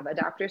will have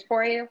adapters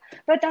for you.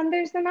 But then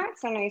there's the not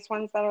so nice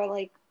ones that are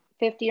like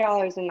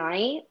 $50 a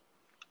night.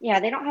 Yeah,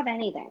 they don't have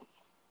anything.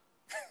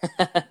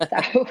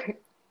 So.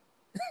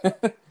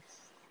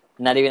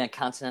 Not even a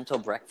continental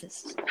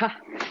breakfast?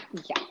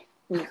 Yeah.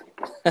 No.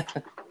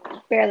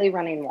 Barely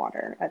running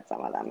water at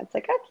some of them. It's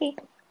like, okay.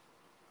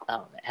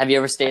 Oh, have you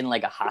ever stayed in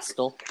like a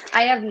hostel?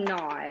 I have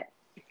not.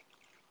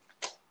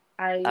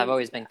 I've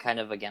always been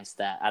kind of against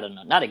that. I don't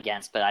know. Not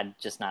against, but I'm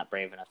just not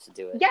brave enough to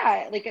do it.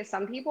 Yeah, like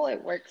some people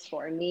it works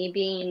for. Me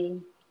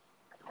being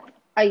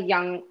a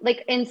young,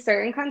 like in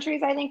certain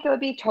countries, I think it would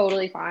be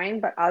totally fine,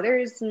 but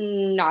others,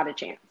 not a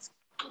chance.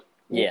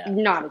 Yeah.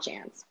 Not a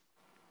chance.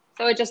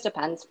 So it just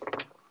depends.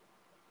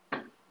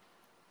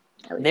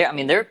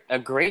 They're a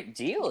great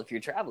deal if you're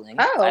traveling.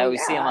 Oh, I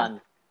always see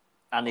them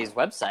on these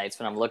websites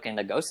when I'm looking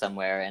to go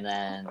somewhere, and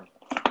then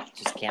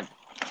just can't.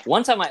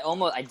 One time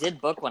I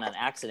did book one on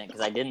accident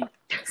because I didn't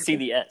see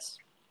the S.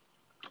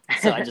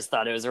 So I just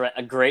thought it was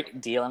a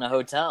great deal in a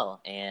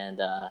hotel,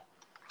 and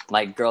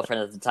my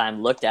girlfriend at the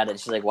time looked at it and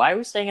she's like, why are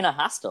we staying in a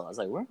hostel? I was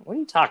like, what are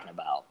you talking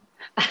about?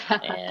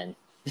 and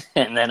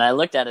then I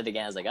looked at it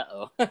again. I was like,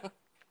 uh-oh.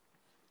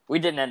 We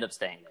didn't end up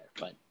staying there,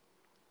 but.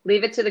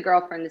 Leave it to the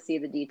girlfriend to see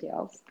the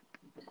details.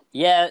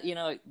 Yeah,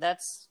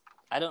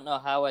 I don't know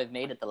how I've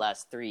made it the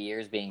last 3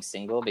 years being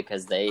single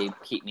because they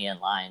keep me in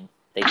line.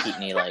 They keep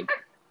me like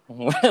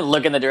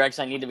look in the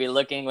direction I need to be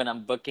looking when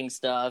I'm booking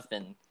stuff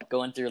and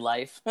going through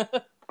life.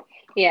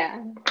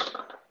 Yeah.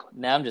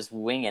 Now I'm just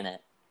winging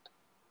it.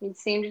 You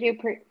seem to do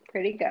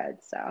pretty good,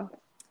 so.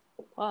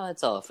 Well,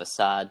 it's all a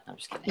facade. I'm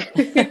just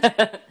kidding.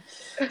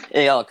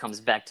 It all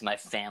comes back to my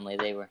family.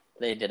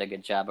 They did a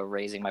good job of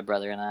raising my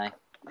brother and I.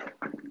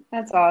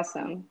 That's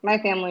awesome. My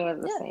family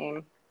was the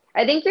same.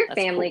 I think your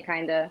family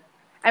cool.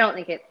 I don't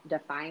think it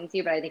defines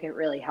you, but I think it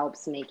really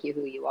helps make you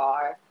who you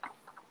are.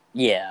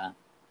 Yeah.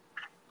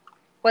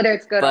 Whether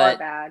it's good or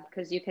bad,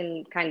 because you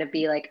can kind of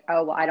be like,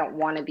 oh, well, I don't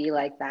want to be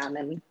like them,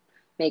 and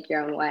make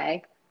your own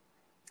way.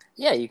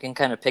 Yeah, you can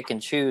kind of pick and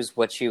choose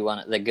what you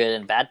want, the good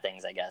and bad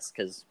things, I guess,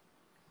 because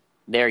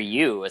they're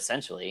you,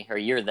 essentially, or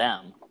you're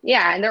them.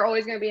 Yeah, and they're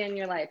always going to be in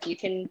your life. You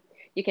can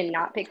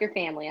not pick your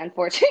family,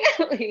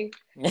 unfortunately.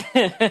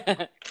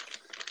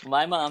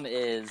 My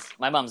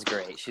mom's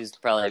great. She's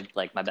probably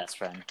like my best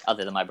friend,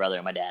 other than my brother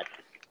and my dad.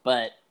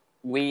 But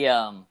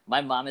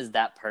my mom is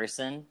that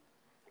person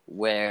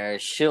where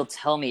she'll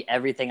tell me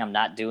everything I'm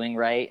not doing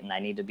right and I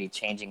need to be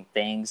changing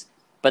things,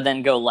 but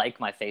then go like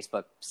my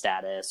Facebook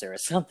status or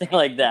something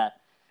like that.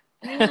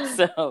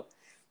 So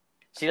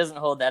she doesn't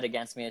hold that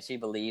against me, and she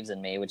believes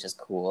in me, which is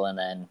cool. And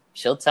then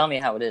she'll tell me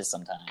how it is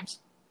sometimes.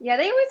 Yeah,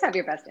 they always have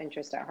your best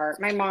interest at heart.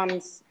 My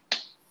mom's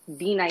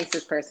the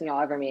nicest person you'll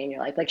ever meet in your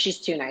life. Like, she's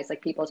too nice.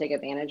 Like, people take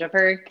advantage of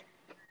her.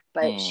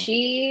 But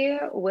she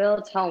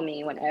will tell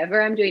me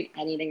whenever I'm doing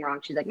anything wrong.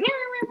 She's like,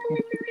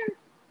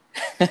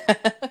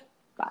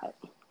 but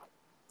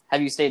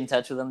have you stayed in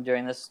touch with them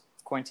during this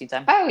quarantine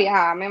time? Oh,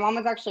 yeah. My mom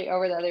was actually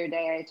over the other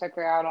day. I took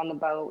her out on the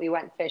boat. We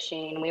went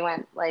fishing. We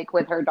went, like,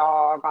 with her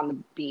dog on the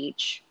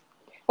beach,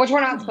 which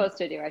we're not supposed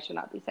to do. I should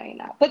not be saying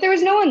that. But there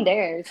was no one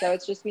there, so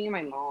it's just me and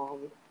my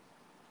mom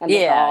and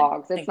the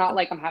dogs. It's not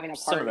like I'm having a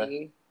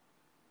party.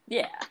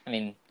 Yeah. I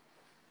mean,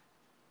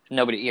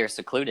 you're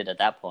secluded at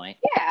that point.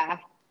 Yeah.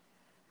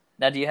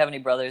 Now, do you have any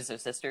brothers or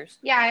sisters?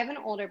 Yeah, I have an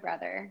older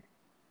brother.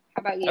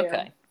 How about you?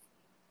 Okay.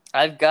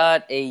 I've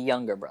got a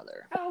younger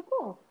brother. Oh,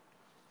 cool.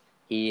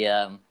 He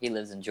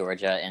lives in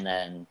Georgia, and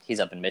then he's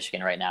up in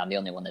Michigan right now. I'm the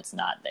only one that's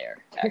not there,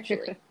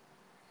 actually.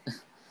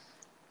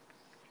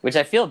 Which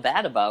I feel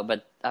bad about,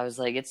 but I was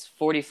like, it's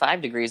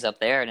 45 degrees up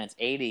there, and it's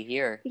 80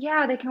 here.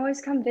 Yeah, they can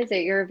always come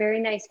visit. You're a very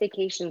nice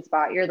vacation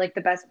spot. You're like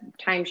the best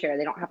timeshare.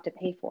 They don't have to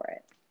pay for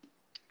it.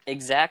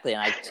 Exactly,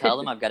 and I tell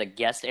them I've got a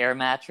guest air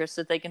mattress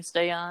that they can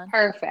stay on.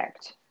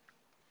 Perfect.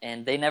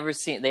 And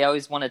they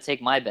always want to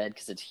take my bed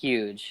because it's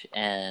huge,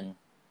 and I'm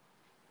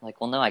like,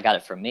 well, no, I got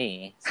it for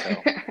me, so...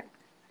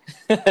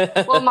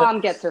 Well,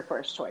 mom gets her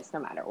first choice no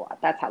matter what.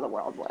 That's how the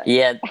world works.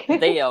 Yeah,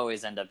 they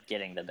always end up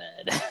getting the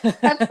bed.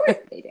 Of course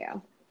they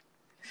do.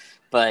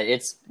 But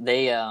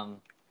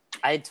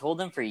I had told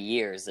them for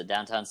years that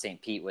downtown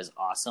St. Pete was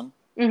awesome.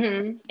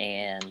 Mm-hmm.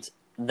 And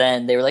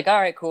then they were like, all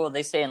right, cool.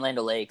 They stay in Land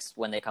O'Lakes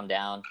when they come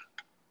down.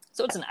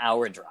 So it's an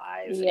hour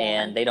drive,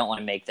 and they don't want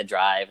to make the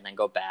drive and then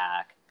go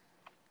back.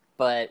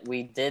 But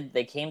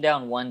they came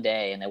down one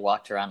day, and they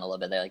walked around a little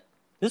bit. They're like,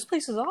 this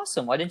place is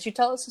awesome. Why didn't you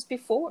tell us this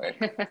before?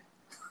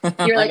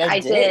 You're like, I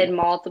did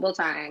multiple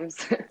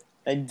times.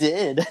 I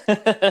did.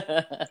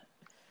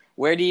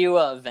 Where do you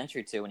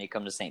venture to when you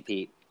come to St.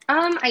 Pete?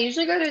 I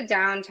usually go to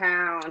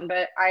downtown,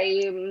 but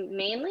I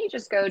mainly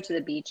just go to the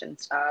beach and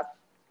stuff.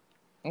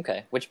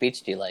 Okay. Which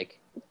beach do you like?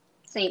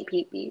 St.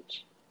 Pete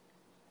Beach.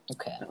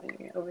 Okay.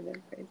 Over the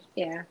bridge.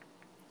 Yeah.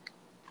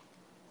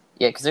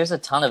 Yeah, because there's a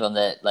ton of them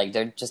that, like,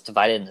 they're just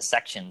divided into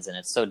sections, and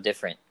it's so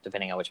different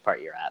depending on which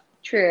part you're at.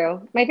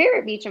 True. My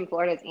favorite beach in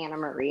Florida is Anna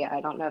Maria.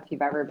 I don't know if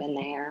you've ever been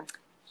there.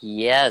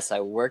 Yes,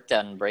 I worked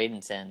out in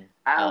Bradenton.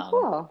 Oh,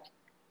 cool.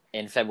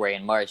 In February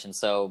and March, and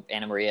so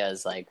Anna Maria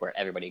is, like, where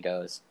everybody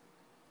goes.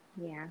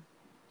 Yeah.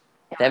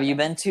 Have you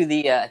been to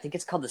the, I think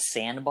it's called the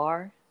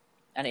Sandbar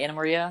at Anna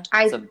Maria?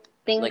 I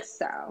think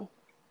so.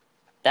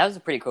 That was a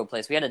pretty cool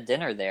place. We had a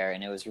dinner there,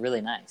 and it was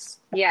really nice.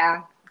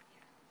 Yeah.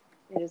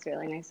 It is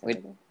really nice over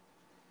there.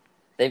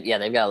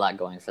 They've got a lot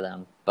going for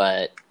them.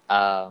 But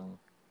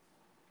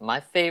my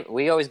favorite,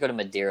 we always go to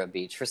Madeira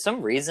Beach. For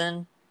some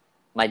reason,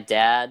 my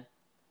dad,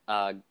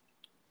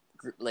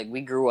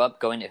 we grew up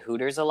going to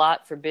Hooters a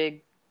lot for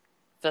big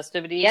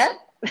festivities. Yep.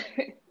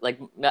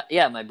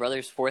 My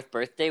brother's 4th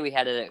birthday, we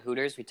had it at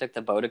Hooters. We took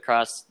the boat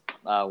across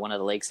one of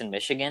the lakes in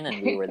Michigan,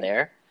 and we were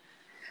there.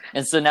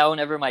 And so now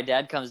whenever my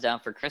dad comes down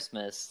for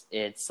Christmas,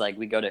 it's like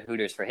we go to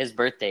Hooters for his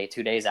birthday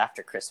 2 days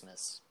after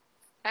Christmas.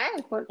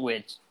 Oh,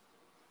 which,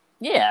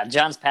 yeah,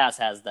 John's Pass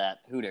has that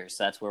Hooters.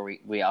 So that's where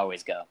we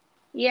always go.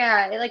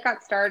 Yeah, it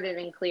got started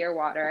in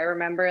Clearwater. I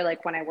remember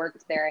when I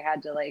worked there, I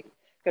had to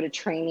go to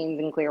trainings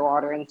in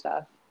Clearwater and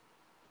stuff.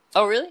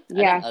 Oh, really?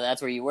 Yeah.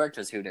 That's where you worked,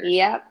 was Hooters.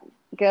 Yep.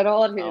 Good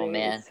old Hooters. Oh,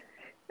 man.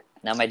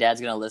 Now my dad's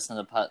going to listen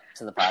to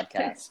the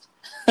podcast.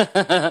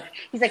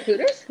 He's like,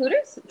 Hooters?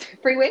 Hooters?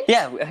 Free wings?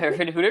 Yeah,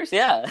 heard of Hooters?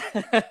 Yeah.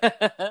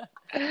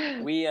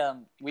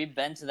 We've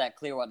been to that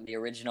Clearwater, the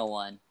original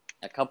one,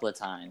 a couple of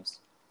times.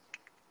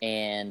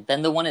 And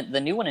then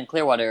the new one in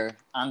Clearwater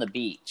on the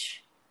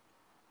beach.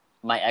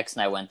 my ex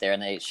and I went there,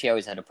 and she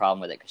always had a problem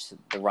with it because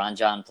the Ron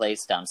John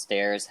place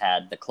downstairs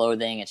had the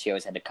clothing, and she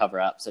always had to cover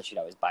up, so she'd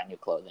always buy new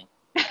clothing.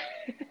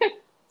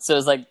 So it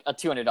was like a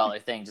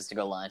 $200 thing just to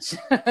go lunch.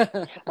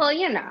 Well,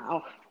 you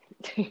know.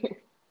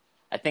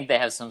 I think they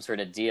have some sort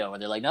of deal where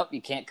they're like, nope,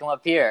 you can't come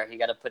up here. You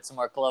got to put some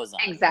more clothes on.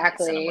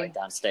 Exactly. Send them right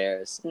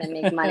downstairs. And then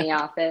make money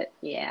off it.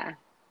 Yeah.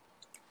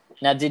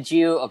 Now,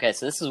 okay,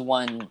 so this is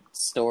one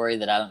story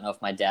that I don't know if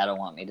my dad will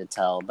want me to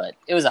tell, but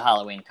it was a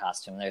Halloween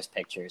costume. There's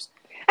pictures.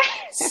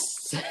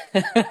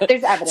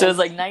 There's evidence. So it was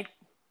like,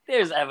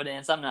 there's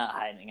evidence. I'm not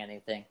hiding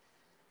anything.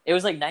 It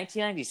was like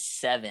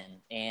 1997,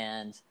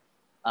 and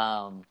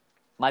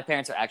my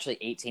parents are actually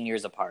 18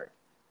 years apart.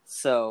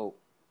 So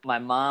my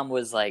mom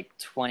was like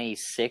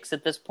 26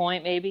 at this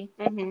point, maybe.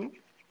 Mm-hmm.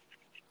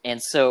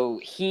 And so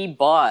he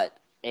bought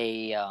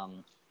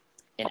an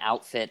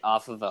outfit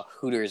off of a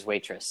Hooters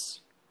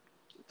waitress.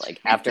 Like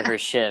after her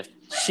shift,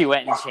 she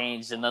went and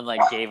changed and then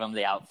like gave him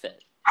the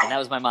outfit. And that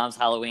was my mom's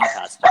Halloween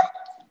costume.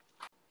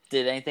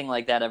 Did anything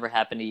like that ever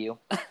happen to you?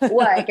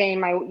 What, getting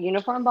my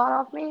uniform bought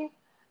off me?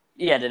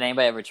 Yeah, did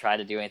anybody ever try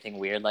to do anything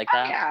weird like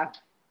that? Yeah.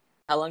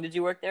 How long did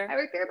you work there? I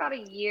worked there about a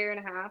year and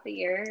a half. Yeah, a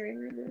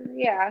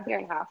year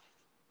and a half.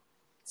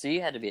 So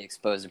you had to be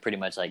exposed to pretty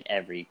much like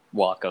every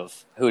walk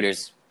of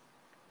Hooters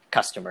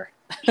customer.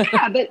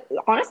 Yeah, but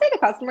honestly, the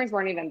customers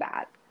weren't even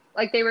bad.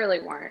 Like, they really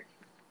weren't.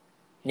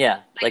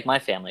 Yeah, like my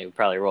family would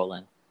probably roll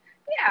in.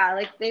 Yeah,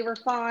 like, they were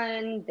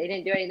fun. They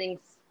didn't do anything,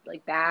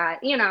 like, bad.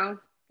 You know,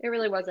 it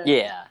really wasn't.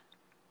 Yeah.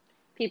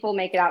 People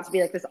make it out to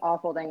be, like, this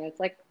awful thing. It's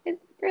like, it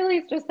really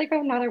is just, like,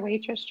 another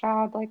waitress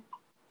job. Like,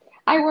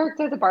 I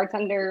worked as a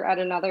bartender at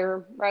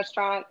another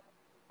restaurant.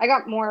 I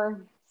got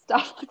more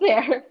stuff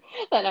there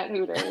than at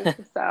Hooters,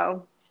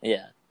 so.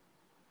 Yeah.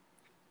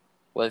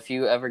 Well, if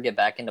you ever get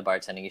back into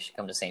bartending, you should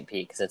come to St.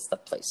 Pete because it's the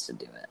place to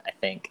do it, I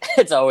think.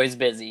 It's always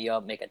busy.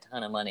 You'll make a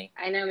ton of money.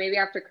 I know, maybe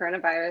after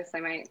coronavirus, I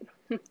might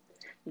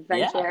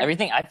venture.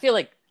 Yeah, I feel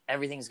like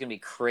everything's going to be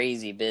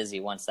crazy busy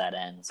once that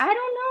ends. I don't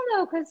know,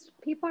 though, because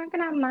people aren't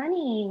going to have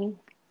money.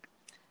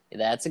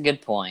 That's a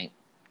good point.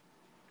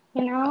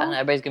 You know? And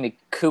everybody's going to be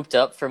cooped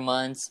up for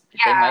months.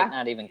 Yeah. They might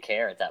not even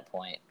care at that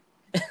point.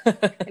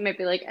 They might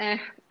be like,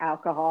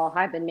 alcohol.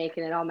 I've been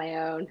making it on my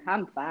own.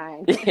 I'm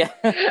fine. Yeah.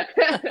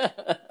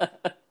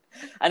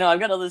 I know, I've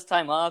got all this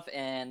time off,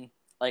 and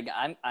like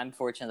I'm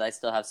fortunate that I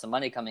still have some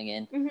money coming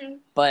in, Mm-hmm.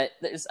 but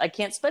I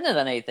can't spend it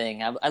on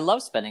anything. I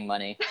love spending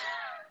money.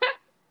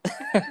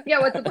 Yeah,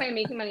 what's the point of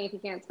making money if you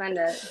can't spend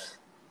it?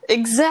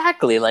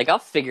 Exactly. Like, I'll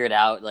figure it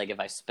out, like, if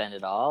I spend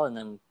it all, and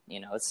then,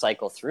 it's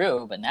cycle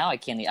through, but now I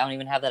don't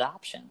even have that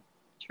option.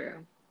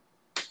 True.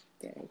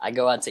 Yeah. I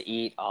go out to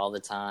eat all the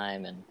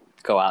time and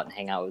go out and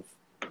hang out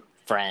with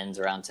friends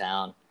around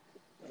town.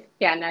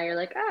 Yeah, now you're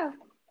like,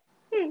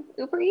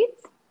 Uber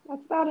Eats?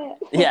 That's about it.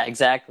 Yeah,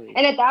 exactly.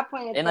 And at that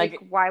point, it's and like,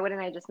 why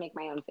wouldn't I just make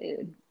my own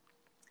food?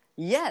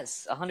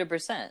 Yes,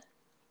 100%.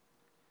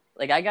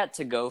 Like, I got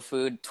to-go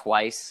food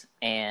twice,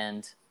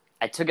 and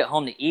I took it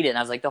home to eat it, and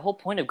I was like, the whole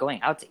point of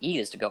going out to eat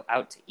is to go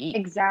out to eat.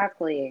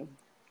 Exactly.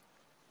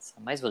 So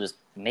I might as well just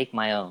make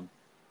my own.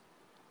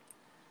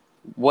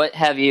 What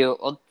have you...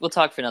 We'll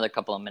talk for another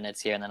couple of minutes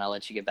here, and then I'll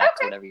let you get back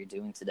to whatever you're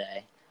doing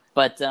today.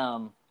 But,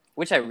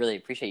 which I really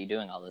appreciate you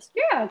doing all this.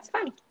 Yeah, it's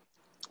fun.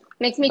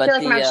 Makes me feel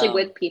like I'm actually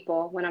with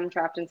people when I'm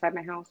trapped inside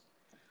my house.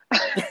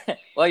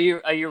 Well,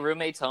 are your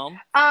roommates home?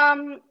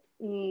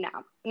 No,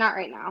 not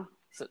right now.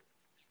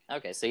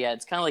 Okay, so yeah,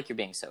 it's kind of like you're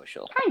being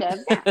social. Kind of,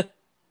 yeah.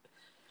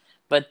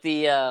 But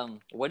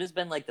what has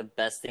been like the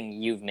best thing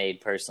you've made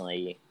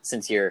personally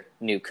since your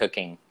new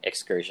cooking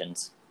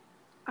excursions?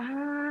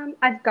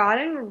 I've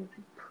gotten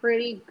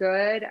pretty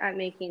good at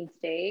making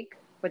steak,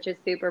 which is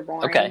super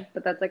boring. Okay.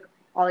 But that's like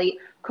all I eat.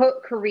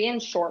 Korean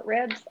short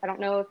ribs. I don't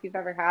know if you've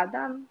ever had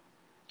them.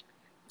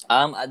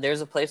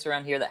 There's a place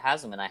around here that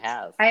has them, and I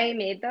have. I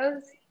made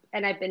those,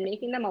 and I've been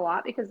making them a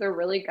lot because they're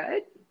really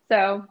good.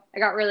 So I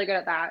got really good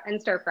at that,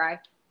 and stir fry.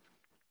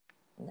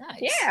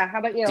 Nice. Yeah. How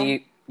about you?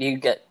 Do you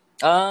get?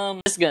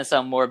 This is gonna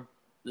sound more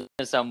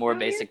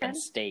basic than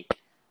steak.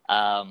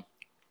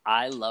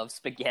 I love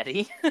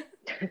spaghetti,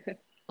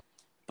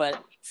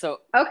 but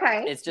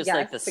okay, it's just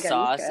like the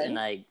sauce good. and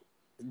like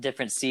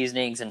different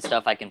seasonings and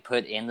stuff I can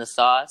put in the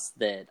sauce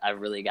that I've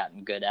really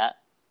gotten good at.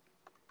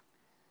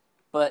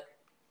 But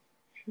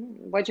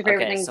what's your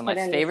favorite thing? So my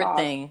favorite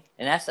thing,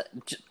 and that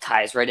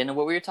ties right into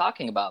what we were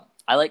talking about.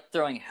 I like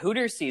throwing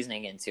Hooters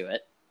seasoning into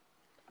it.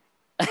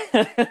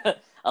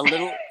 a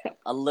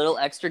little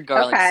extra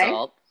garlic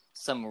salt,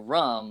 some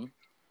rum,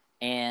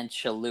 and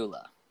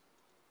Cholula.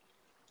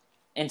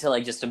 Into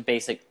like just a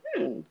basic.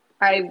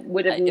 I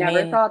would have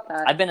never thought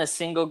that. I've been a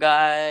single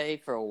guy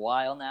for a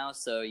while now,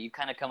 so you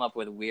kind of come up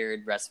with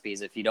weird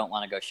recipes if you don't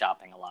want to go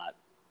shopping a lot.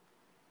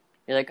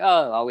 You're like,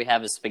 oh, all we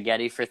have is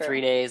spaghetti for 3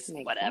 days.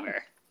 Makes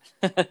Whatever.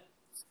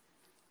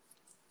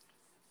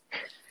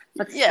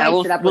 Yeah,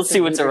 we'll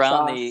see what's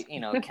around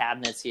the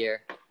cabinets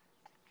here.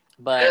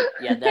 But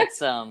yeah,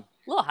 that's a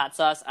little hot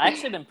sauce.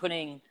 I've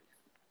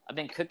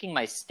been cooking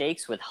my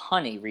steaks with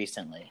honey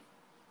recently,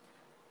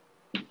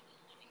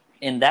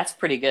 and that's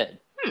pretty good.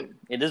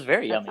 It is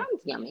very That yummy.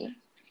 sounds yummy.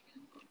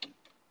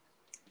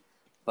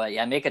 But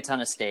yeah, I make a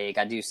ton of steak.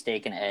 I do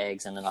steak and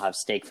eggs, and then I'll have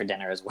steak for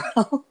dinner as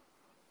well.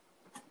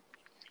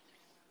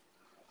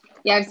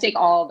 Yeah, I steak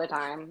all the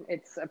time.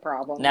 It's a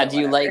problem. Now, but do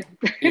you whatever.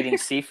 like eating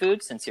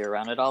seafood since you're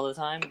around it all the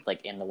time,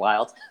 like in the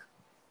wild?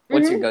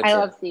 What's your go-to? I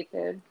love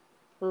seafood.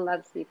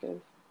 Love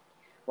seafood.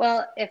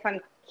 Well, if I'm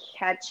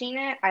catching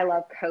it, I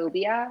love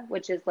cobia,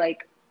 which is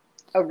like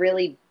a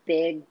really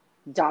big,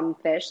 dumb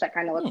fish that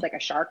kind of looks like a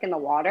shark in the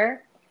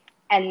water.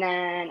 And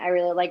then I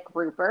really like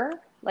grouper,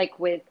 like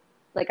with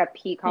like a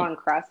pecan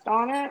crust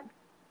on it.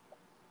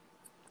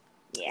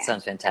 Yeah,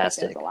 Sounds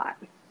fantastic. There's a lot.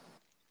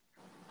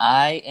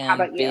 I How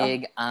am about you?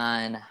 big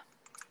on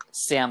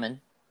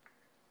salmon.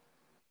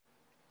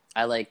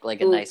 I like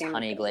a Ooh, nice salmon's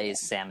honey good.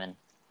 glazed salmon.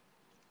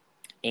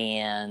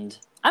 And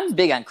I'm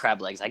big on crab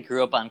legs. I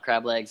grew up on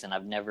crab legs, and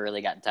I've never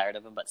really gotten tired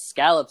of them. But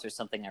scallops are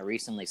something I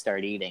recently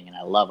started eating, and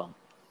I love them.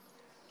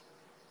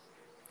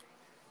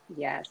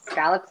 Yes,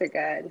 scallops are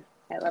good.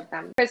 I love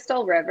them.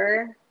 Crystal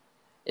River.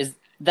 Is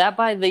that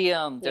by the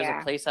there's Yeah.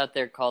 a place out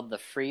there called the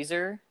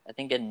Freezer, I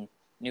think in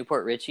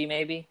Newport Richie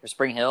maybe, or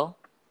Spring Hill?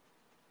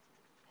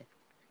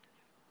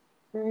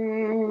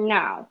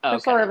 No, Okay.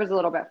 Crystal River's a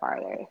little bit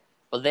farther.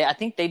 Well, I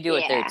think they do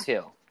it there Yeah.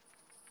 too.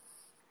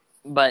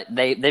 But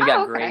they've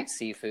got okay. great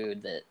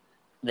seafood that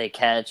they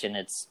catch, and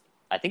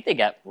I think they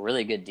got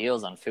really good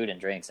deals on food and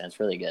drinks, and it's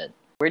really good.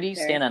 Where do you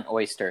Sure. stand on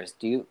oysters?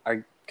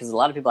 Because a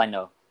lot of people I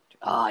know,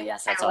 oh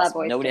yes, that's I love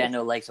awesome. Nobody I oysters.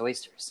 know likes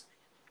oysters.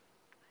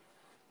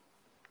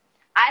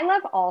 I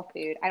love all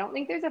food. I don't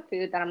think there's a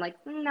food that I'm like,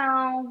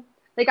 no.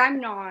 Like, I'm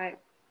not,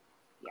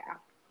 yeah.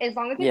 As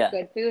long as it's Yeah.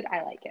 good food,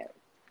 I like it.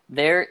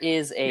 There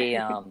is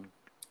a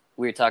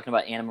we were talking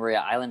about Anna Maria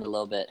Island a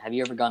little bit. Have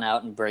you ever gone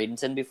out in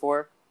Bradenton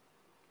before?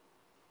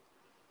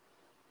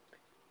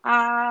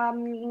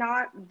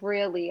 Not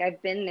really.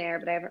 I've been there,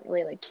 but I haven't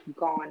really like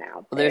gone out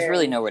Well, there. there's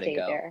really and nowhere to stayed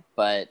go, there.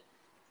 but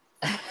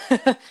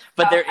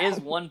but there Okay. is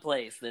one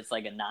place that's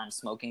like a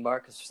non-smoking bar,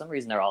 because for some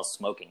reason they're all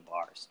smoking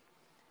bars.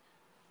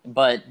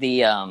 But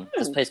the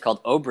this place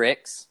called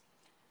Obrix,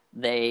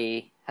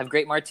 they have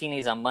great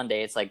martinis on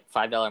Monday. It's like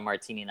 $5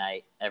 martini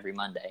night every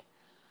Monday,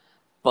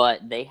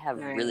 but they have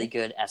really Nice.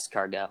 good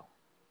escargot.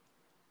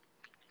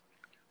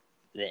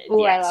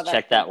 Ooh, I Yes, love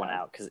check that one escargot.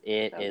 out because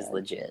it So is good.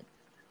 legit.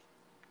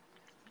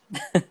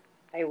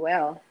 I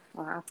will.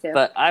 I'll have to.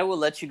 But I will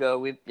let you go.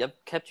 We've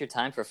kept your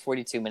time for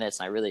 42 minutes,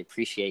 and I really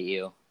appreciate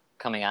you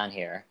coming on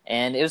here.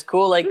 And it was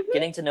cool, like,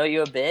 getting to know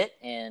you a bit.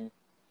 And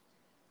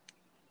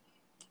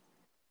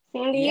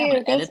Same to yeah, I'm you. going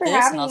to Thanks edit for this,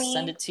 having and I'll me.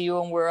 send it to you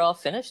when we're all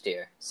finished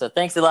here. So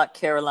thanks a lot,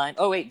 Caroline.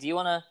 Oh, wait, do you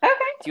want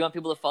Okay.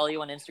 people to follow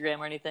you on Instagram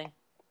or anything?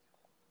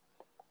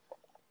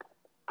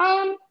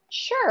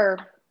 Sure.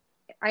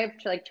 I have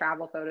like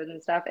travel photos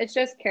and stuff. It's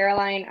just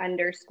Caroline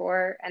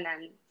underscore and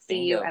then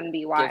Bingo.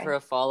 CUMBY. Give her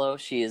a follow.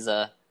 She is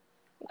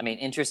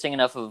interesting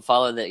enough of a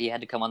follow that you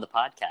had to come on the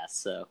podcast.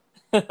 So,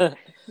 but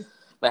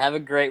have a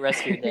great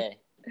rest of your day.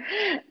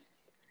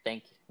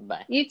 Thank you.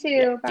 Bye. You too.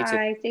 Yeah, Bye. you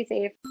too. Stay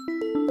safe.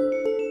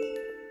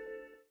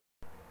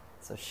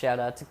 So shout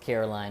out to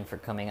Caroline for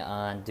coming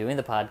on, doing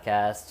the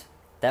podcast.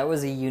 That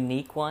was a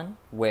unique one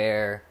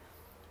where,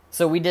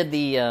 so we did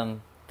the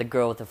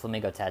girl with the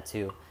flamingo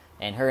tattoo,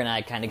 and her and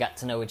I kind of got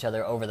to know each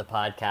other over the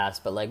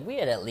podcast, but like we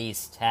had at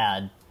least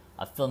had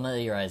a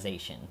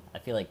familiarization. I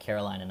feel like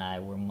Caroline and I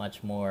were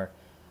much more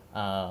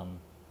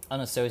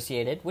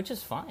unassociated, which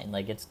is fine.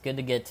 Like it's good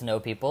to get to know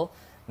people,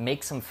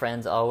 make some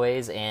friends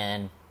always,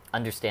 and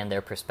understand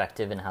their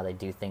perspective and how they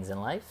do things in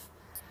life.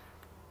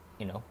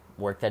 You know,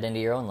 work that into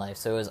your own life.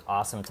 So it was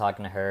awesome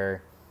talking to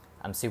her.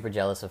 I'm super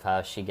jealous of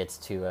how she gets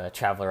to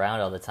travel around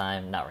all the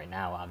time. Not right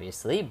now,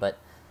 obviously, but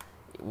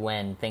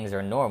when things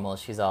are normal,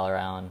 she's all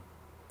around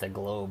the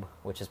globe,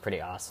 which is pretty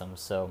awesome.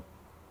 So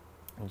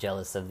I'm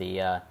jealous of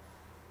the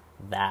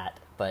that.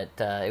 But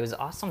it was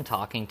awesome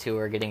talking to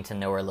her, getting to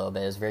know her a little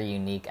bit. It was a very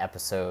unique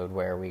episode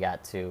where we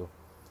got to,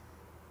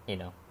 you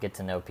know, get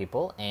to know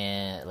people.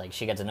 And like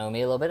she got to know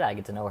me a little bit, I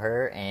get to know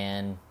her,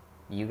 and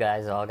you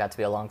guys all got to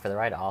be along for the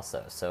ride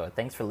also. So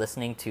thanks for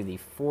listening to the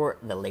For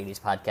the Ladies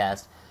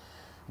podcast.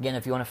 Again,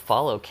 if you want to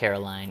follow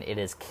Caroline, it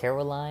is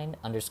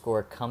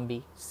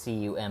Caroline_Cumby,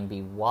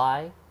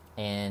 CUMBY,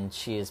 and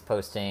she is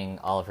posting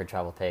all of her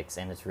travel pics,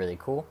 and it's really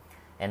cool.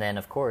 And then,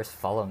 of course,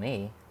 follow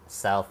me,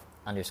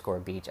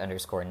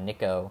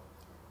 South_Beach_Nico,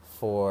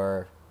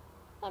 for,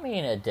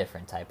 a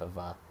different type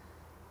of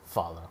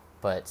follow.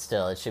 But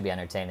still, it should be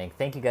entertaining.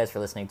 Thank you guys for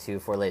listening to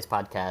For Ladies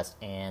podcast,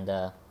 and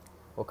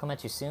we'll come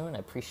at you soon. I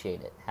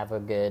appreciate it. Have a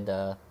good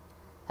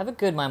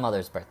My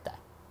Mother's Birthday.